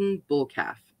golden bull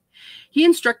calf. He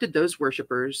instructed those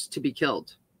worshippers to be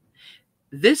killed.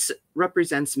 This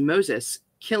represents Moses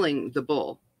killing the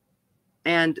bull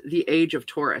and the age of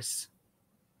Taurus,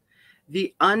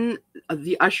 the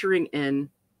ushering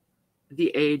in the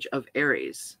age of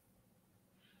Aries,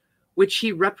 which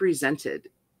he represented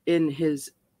in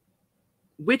his,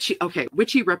 which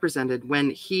he represented when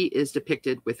he is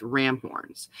depicted with ram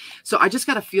horns. So I just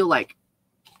got to feel like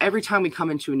every time we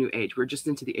come into a new age, we're just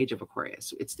into the age of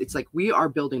Aquarius. It's like we are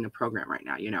building a program right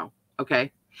now, you know,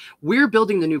 okay? We're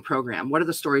building the new program. What are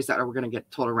the stories that we're going to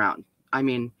get told around? I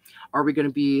mean, are we going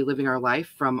to be living our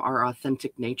life from our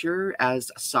authentic nature as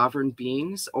sovereign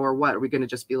beings, or what? Are we going to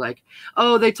just be like,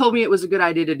 oh, they told me it was a good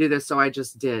idea to do this, so I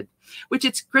just did? Which,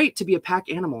 it's great to be a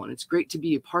pack animal, and it's great to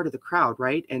be a part of the crowd,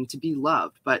 right? And to be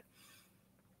loved, but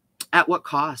at what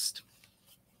cost?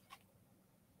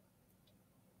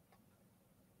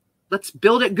 Let's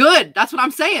build it good. That's what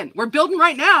I'm saying. We're building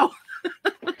right now.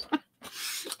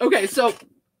 Okay, so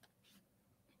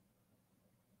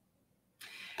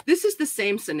this is the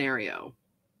same scenario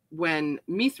when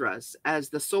Mithras, as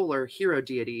the solar hero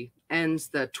deity, ends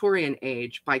the Taurian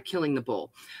age by killing the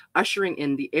bull, ushering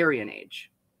in the Aryan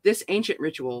age. This ancient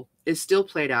ritual is still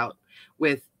played out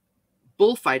with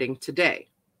bullfighting today.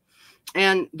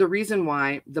 And the reason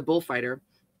why the bullfighter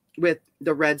with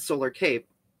the red solar cape,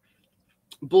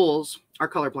 bulls are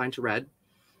colorblind to red,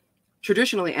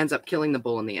 traditionally ends up killing the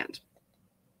bull in the end.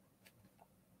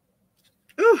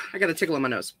 Ooh, I got a tickle on my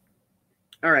nose.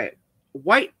 All right.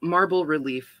 White marble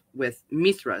relief with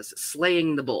Mithras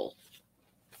slaying the bull.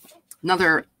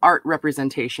 Another art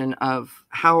representation of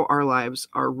how our lives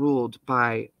are ruled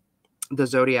by the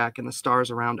zodiac and the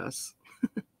stars around us.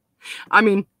 I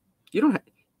mean, you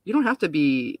don't have to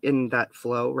be in that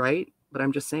flow, right? But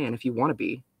I'm just saying, if you want to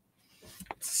be.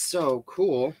 It's so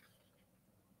cool.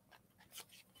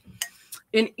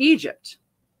 In Egypt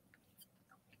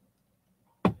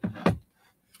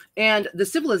and the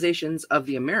civilizations of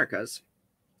the Americas,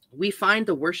 we find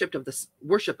the worship of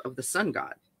the sun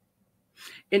god.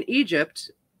 In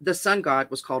Egypt, the sun god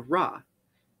was called Ra.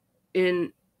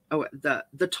 The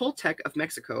Toltec of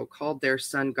Mexico called their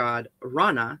sun god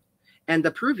Rana, and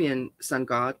the Peruvian sun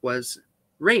god was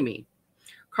Rami.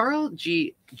 Carl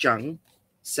G. Jung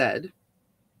said,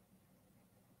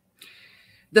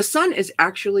 "The sun is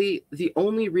actually the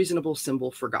only reasonable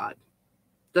symbol for God.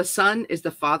 The sun is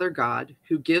the Father God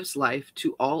who gives life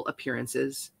to all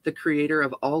appearances, the creator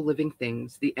of all living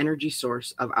things, the energy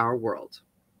source of our world.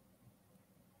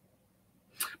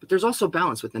 But there's also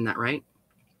balance within that, right?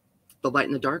 The light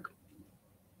and the dark,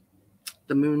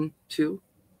 the moon too.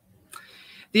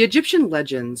 The Egyptian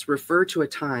legends refer to a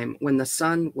time when the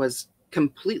sun was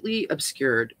completely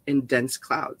obscured in dense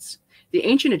clouds. The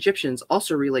ancient Egyptians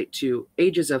also relate to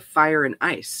ages of fire and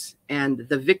ice and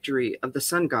the victory of the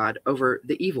sun god over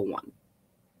the evil one.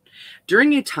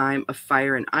 During a time of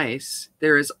fire and ice,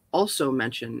 there is also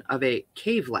mention of a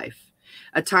cave life,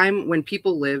 a time when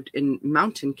people lived in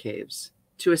mountain caves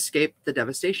to escape the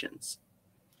devastations.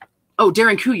 Oh,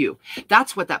 Derinkuyu.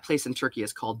 That's what that place in Turkey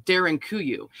is called,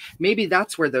 Derinkuyu. Maybe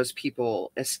that's where those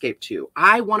people escaped to.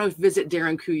 I want to visit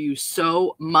Derinkuyu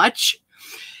so much.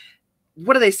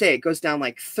 What do they say? It goes down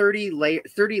like 30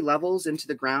 levels into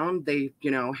the ground. They,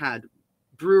 had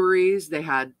breweries. They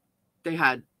had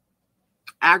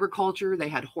agriculture. They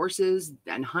had horses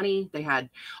and honey. They had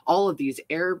all of these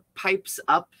air pipes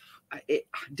up.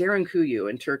 Derinkuyu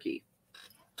in Turkey,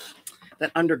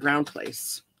 that underground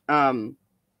place.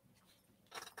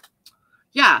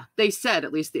 Yeah, they said,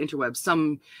 at least the interwebs,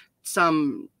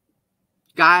 some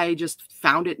guy just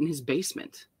found it in his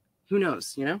basement. Who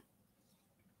knows,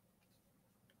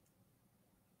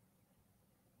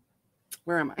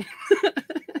 Where am I?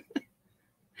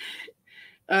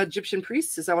 Egyptian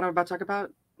priests, is that what I'm about to talk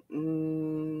about?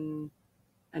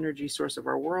 Energy source of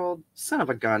our world. Son of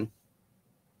a gun.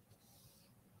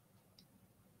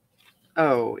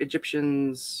 Oh,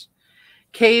 Egyptians.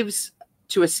 Caves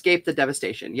to escape the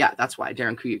devastation. Yeah, that's why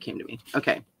Derinkuyu came to me.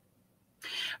 Okay.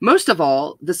 Most of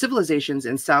all, the civilizations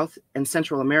in South and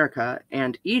Central America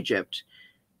and Egypt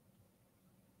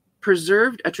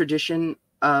preserved a tradition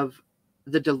of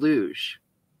the deluge,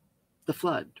 the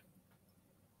flood.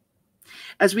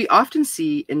 As we often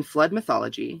see in flood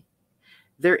mythology,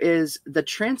 there is the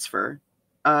transfer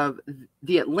of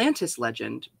the Atlantis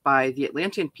legend by the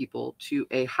Atlantean people to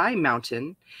a high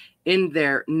mountain in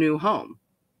their new home.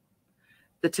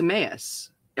 The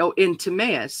Timaeus. In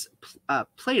Timaeus,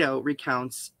 Plato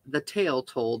recounts the tale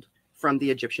told from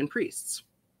the Egyptian priests.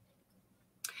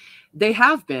 They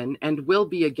have been and will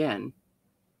be again.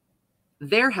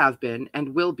 There have been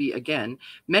and will be again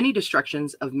many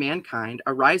destructions of mankind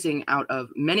arising out of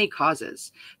many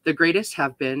causes. The greatest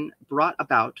have been brought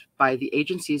about by the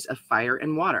agencies of fire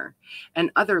and water, and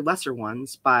other lesser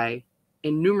ones by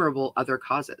innumerable other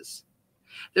causes.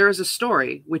 There is a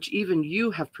story which even you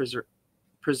have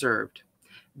preserved,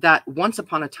 that once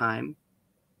upon a time,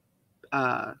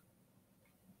 Phaethon,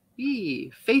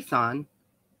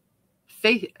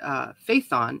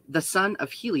 the son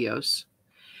of Helios,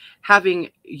 having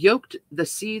yoked the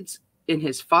seeds in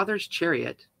his father's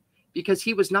chariot, because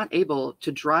he was not able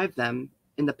to drive them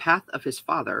in the path of his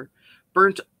father,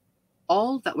 burnt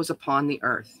all that was upon the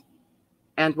earth,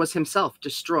 and was himself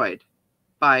destroyed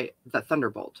by the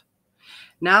thunderbolt.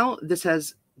 Now this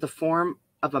has the form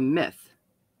of a myth,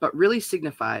 but really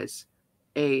signifies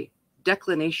a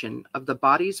declination of the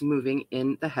bodies moving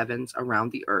in the heavens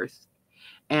around the earth,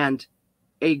 and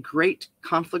a great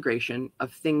conflagration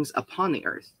of things upon the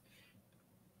earth,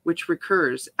 which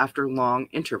recurs after long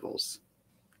intervals.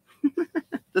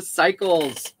 The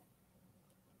cycles.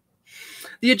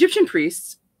 The Egyptian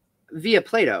priests, via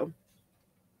Plato,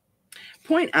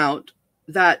 point out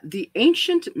that the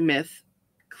ancient myth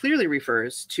clearly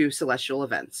refers to celestial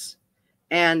events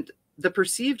and the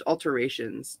perceived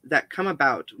alterations that come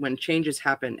about when changes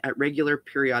happen at regular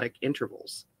periodic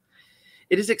intervals.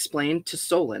 It is explained to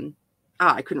Solon,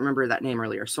 I couldn't remember that name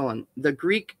earlier, Solon, the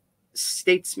Greek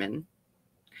statesman,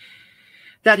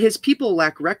 that his people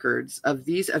lack records of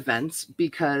these events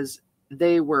because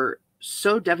they were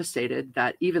so devastated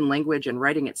that even language and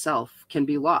writing itself can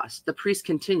be lost. The priest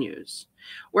continues,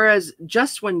 whereas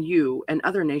just when you and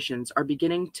other nations are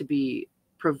beginning to be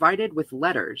provided with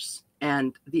letters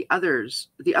and the other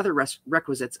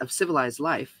requisites of civilized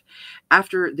life,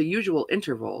 after the usual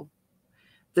interval,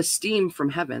 the steam from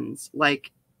heavens,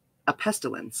 like a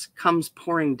pestilence, comes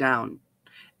pouring down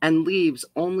and leaves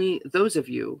only those of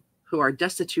you who are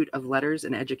destitute of letters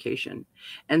and education.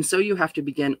 And so you have to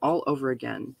begin all over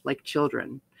again, like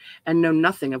children, and know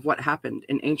nothing of what happened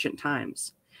in ancient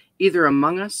times, either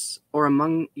among us or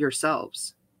among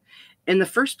yourselves. In the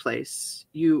first place,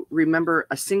 you remember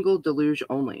a single deluge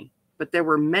only, but there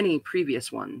were many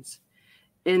previous ones.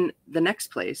 In the next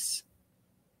place,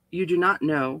 you do not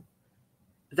know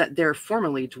that there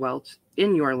formerly dwelt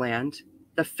in your land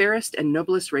the fairest and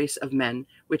noblest race of men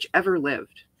which ever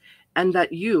lived, and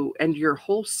that you and your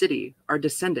whole city are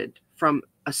descended from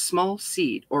a small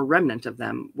seed or remnant of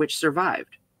them which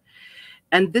survived.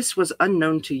 And this was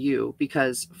unknown to you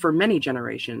because for many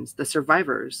generations, the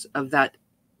survivors of that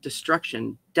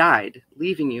destruction died,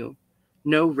 leaving you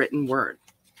no written word.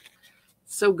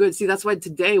 So good. See, that's why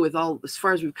today, with all, as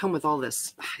far as we've come with all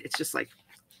this, it's just like,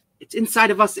 it's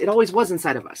inside of us. It always was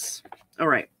inside of us. All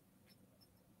right.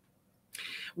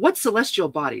 What celestial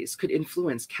bodies could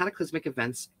influence cataclysmic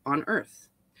events on Earth?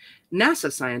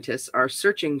 NASA scientists are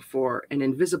searching for an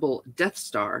invisible Death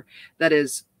Star that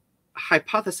is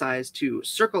hypothesized to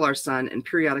circle our sun and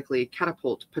periodically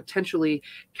catapult potentially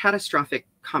catastrophic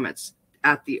comets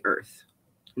at the Earth.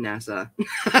 NASA.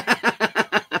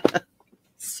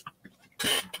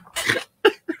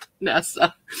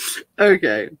 NASA.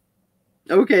 Okay.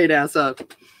 Okay, NASA.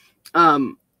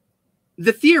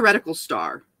 The theoretical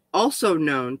star, also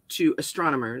known to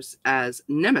astronomers as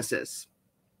Nemesis,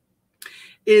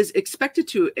 is expected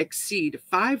to exceed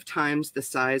 5 times the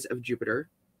size of Jupiter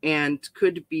and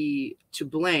could be to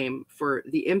blame for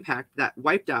the impact that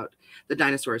wiped out the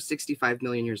dinosaurs 65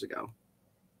 million years ago.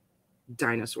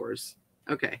 Dinosaurs.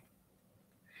 Okay.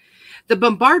 The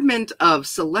bombardment of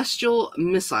celestial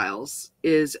missiles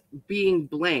is being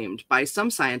blamed by some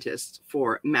scientists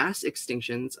for mass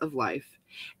extinctions of life,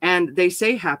 and they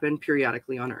say happen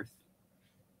periodically on Earth.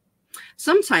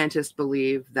 Some scientists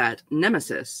believe that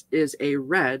Nemesis is a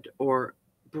red or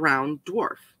brown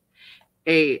dwarf,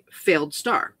 a failed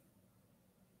star.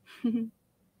 Isn't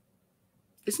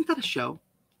that a show?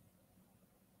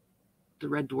 The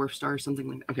Red Dwarf Star or something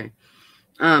like that? Okay.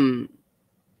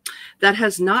 That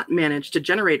has not managed to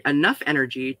generate enough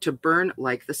energy to burn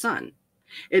like the sun.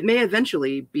 It may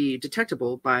eventually be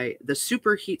detectable by the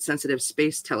super heat-sensitive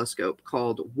space telescope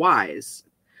called WISE,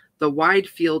 the Wide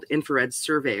Field Infrared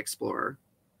Survey Explorer.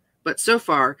 But so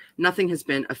far, nothing has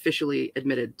been officially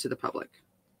admitted to the public.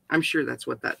 I'm sure that's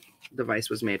what that device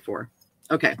was made for.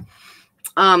 Okay.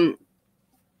 Our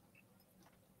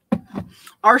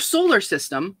solar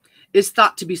system is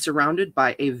thought to be surrounded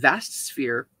by a vast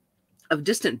sphere of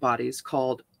distant bodies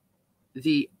called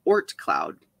the Oort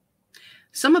cloud.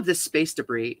 Some of this space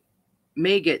debris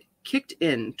may get kicked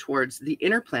in towards the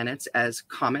inner planets as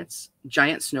comets,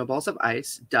 giant snowballs of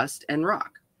ice, dust, and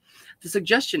rock. The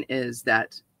suggestion is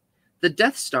that the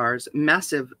Death Star's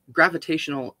massive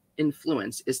gravitational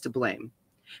influence is to blame.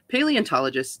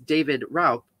 Paleontologists David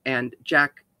Raup and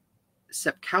Jack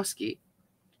Sepkowski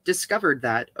discovered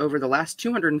that over the last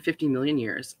 250 million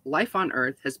years, life on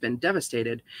Earth has been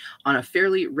devastated on a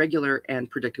fairly regular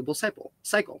and predictable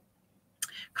cycle.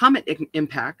 Comet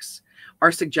impacts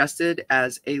are suggested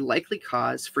as a likely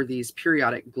cause for these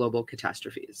periodic global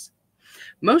catastrophes.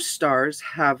 Most stars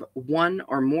have one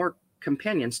or more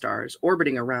companion stars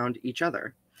orbiting around each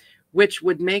other, which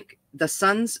would make the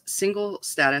sun's single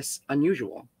status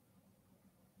unusual.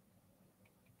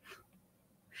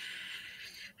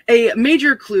 A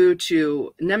major clue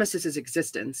to Nemesis's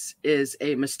existence is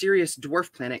a mysterious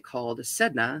dwarf planet called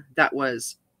Sedna that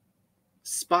was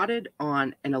spotted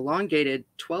on an elongated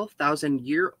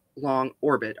 12,000-year-long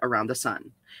orbit around the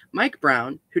sun. Mike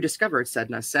Brown, who discovered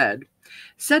Sedna, said,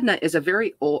 "Sedna is a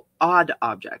very odd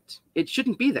object. It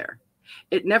shouldn't be there.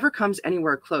 It never comes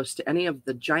anywhere close to any of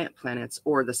the giant planets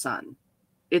or the sun.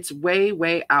 It's way,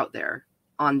 way out there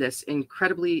on this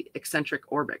incredibly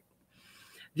eccentric orbit.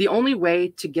 The only way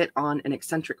to get on an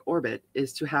eccentric orbit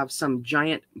is to have some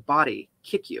giant body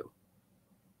kick you.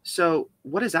 So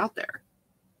what is out there?"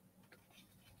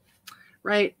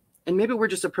 Right? And maybe we're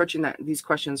just approaching these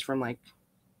questions from like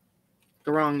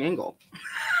the wrong angle.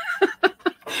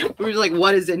 We're just like,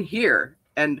 what is in here?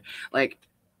 And like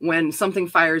when something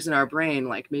fires in our brain,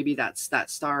 like maybe that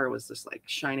star was just like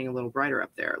shining a little brighter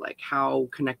up there. Like how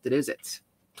connected is it?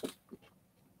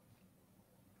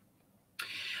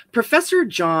 Professor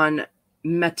John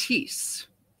Matisse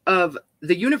of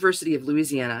the University of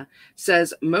Louisiana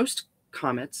says most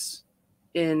comets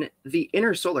in the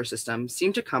inner solar system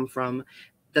seem to come from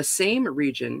the same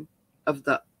region of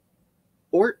the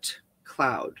Oort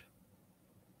cloud,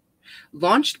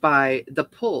 launched by the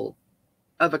pull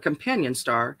of a companion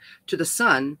star to the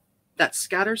sun that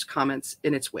scatters comets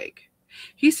in its wake.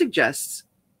 He suggests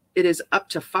it is up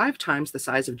to 5 times the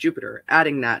size of Jupiter,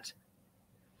 adding that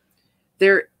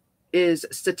there is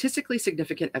statistically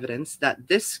significant evidence that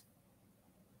this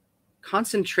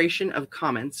concentration of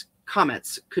comets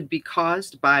could be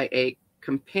caused by a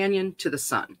companion to the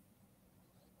sun.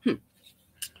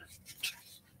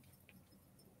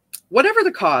 Whatever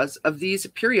the cause of these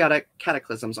periodic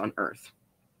cataclysms on Earth,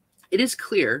 it is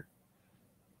clear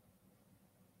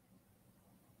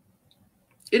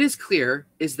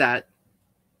is that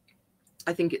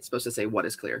I think it's supposed to say what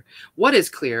is clear. What is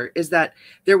clear is that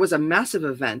there was a massive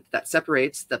event that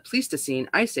separates the Pleistocene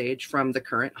Ice Age from the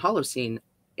current Holocene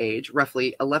age,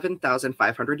 roughly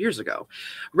 11,500 years ago.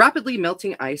 Rapidly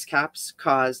melting ice caps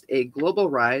caused a global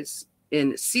rise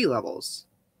in sea levels,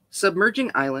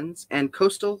 submerging islands and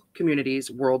coastal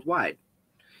communities worldwide.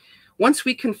 Once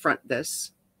we confront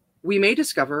this, we may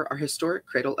discover our historic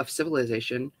cradle of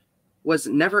civilization was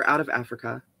never out of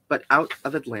Africa, but out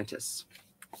of Atlantis.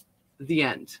 The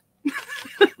end.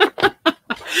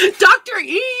 Dr.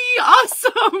 E,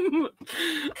 awesome.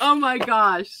 Oh my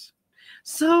gosh.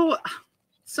 So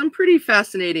some pretty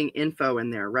fascinating info in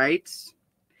there, right?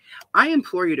 I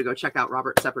implore you to go check out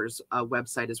Robert Sepehr's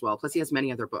website as well. Plus he has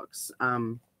many other books.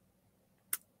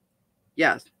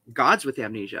 Yeah, Gods with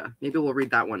Amnesia. Maybe we'll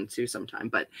read that one too sometime,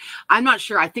 but I'm not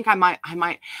sure. I think I might,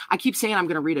 I keep saying I'm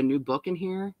going to read a new book in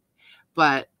here,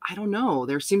 but I don't know.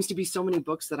 There seems to be so many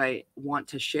books that I want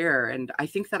to share. And I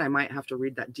think that I might have to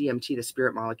read that DMT, the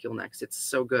Spirit Molecule, next. It's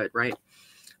so good, right?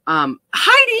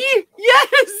 Heidi,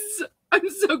 yes! I'm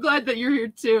so glad that you're here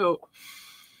too.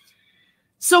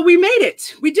 So we made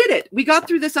it. We did it. We got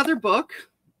through this other book.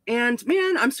 And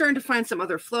man, I'm starting to find some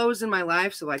other flows in my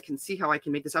life so I can see how I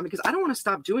can make this happen, because I don't want to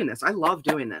stop doing this. I love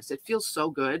doing this. It feels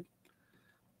so good.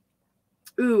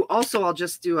 Ooh, also I'll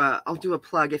do a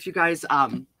plug. If you guys,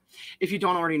 if you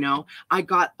don't already know, I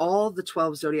got all the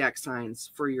 12 zodiac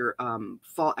signs for your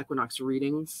fall equinox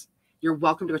readings. You're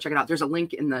welcome to go check it out. There's a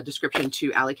link in the description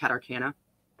to Alley Cat Arcana.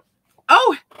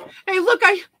 Oh, hey, look,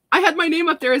 I had my name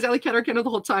up there as Alley Cat Arcana the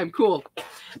whole time. Cool.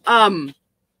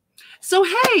 So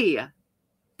hey,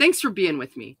 thanks for being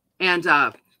with me. And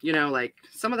you know, like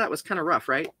some of that was kind of rough,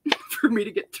 right? For me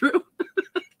to get through.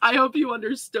 I hope you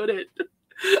understood it.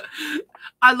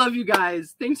 I love you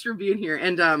guys. Thanks for being here.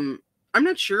 And I'm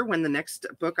not sure when the next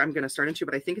book I'm going to start into,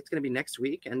 but I think it's going to be next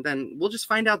week. And then we'll just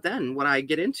find out then what I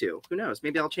get into. Who knows?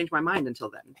 Maybe I'll change my mind until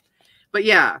then. But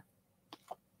yeah,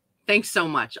 thanks so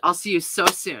much. I'll see you so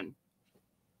soon.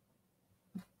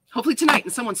 Hopefully tonight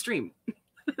in someone's stream.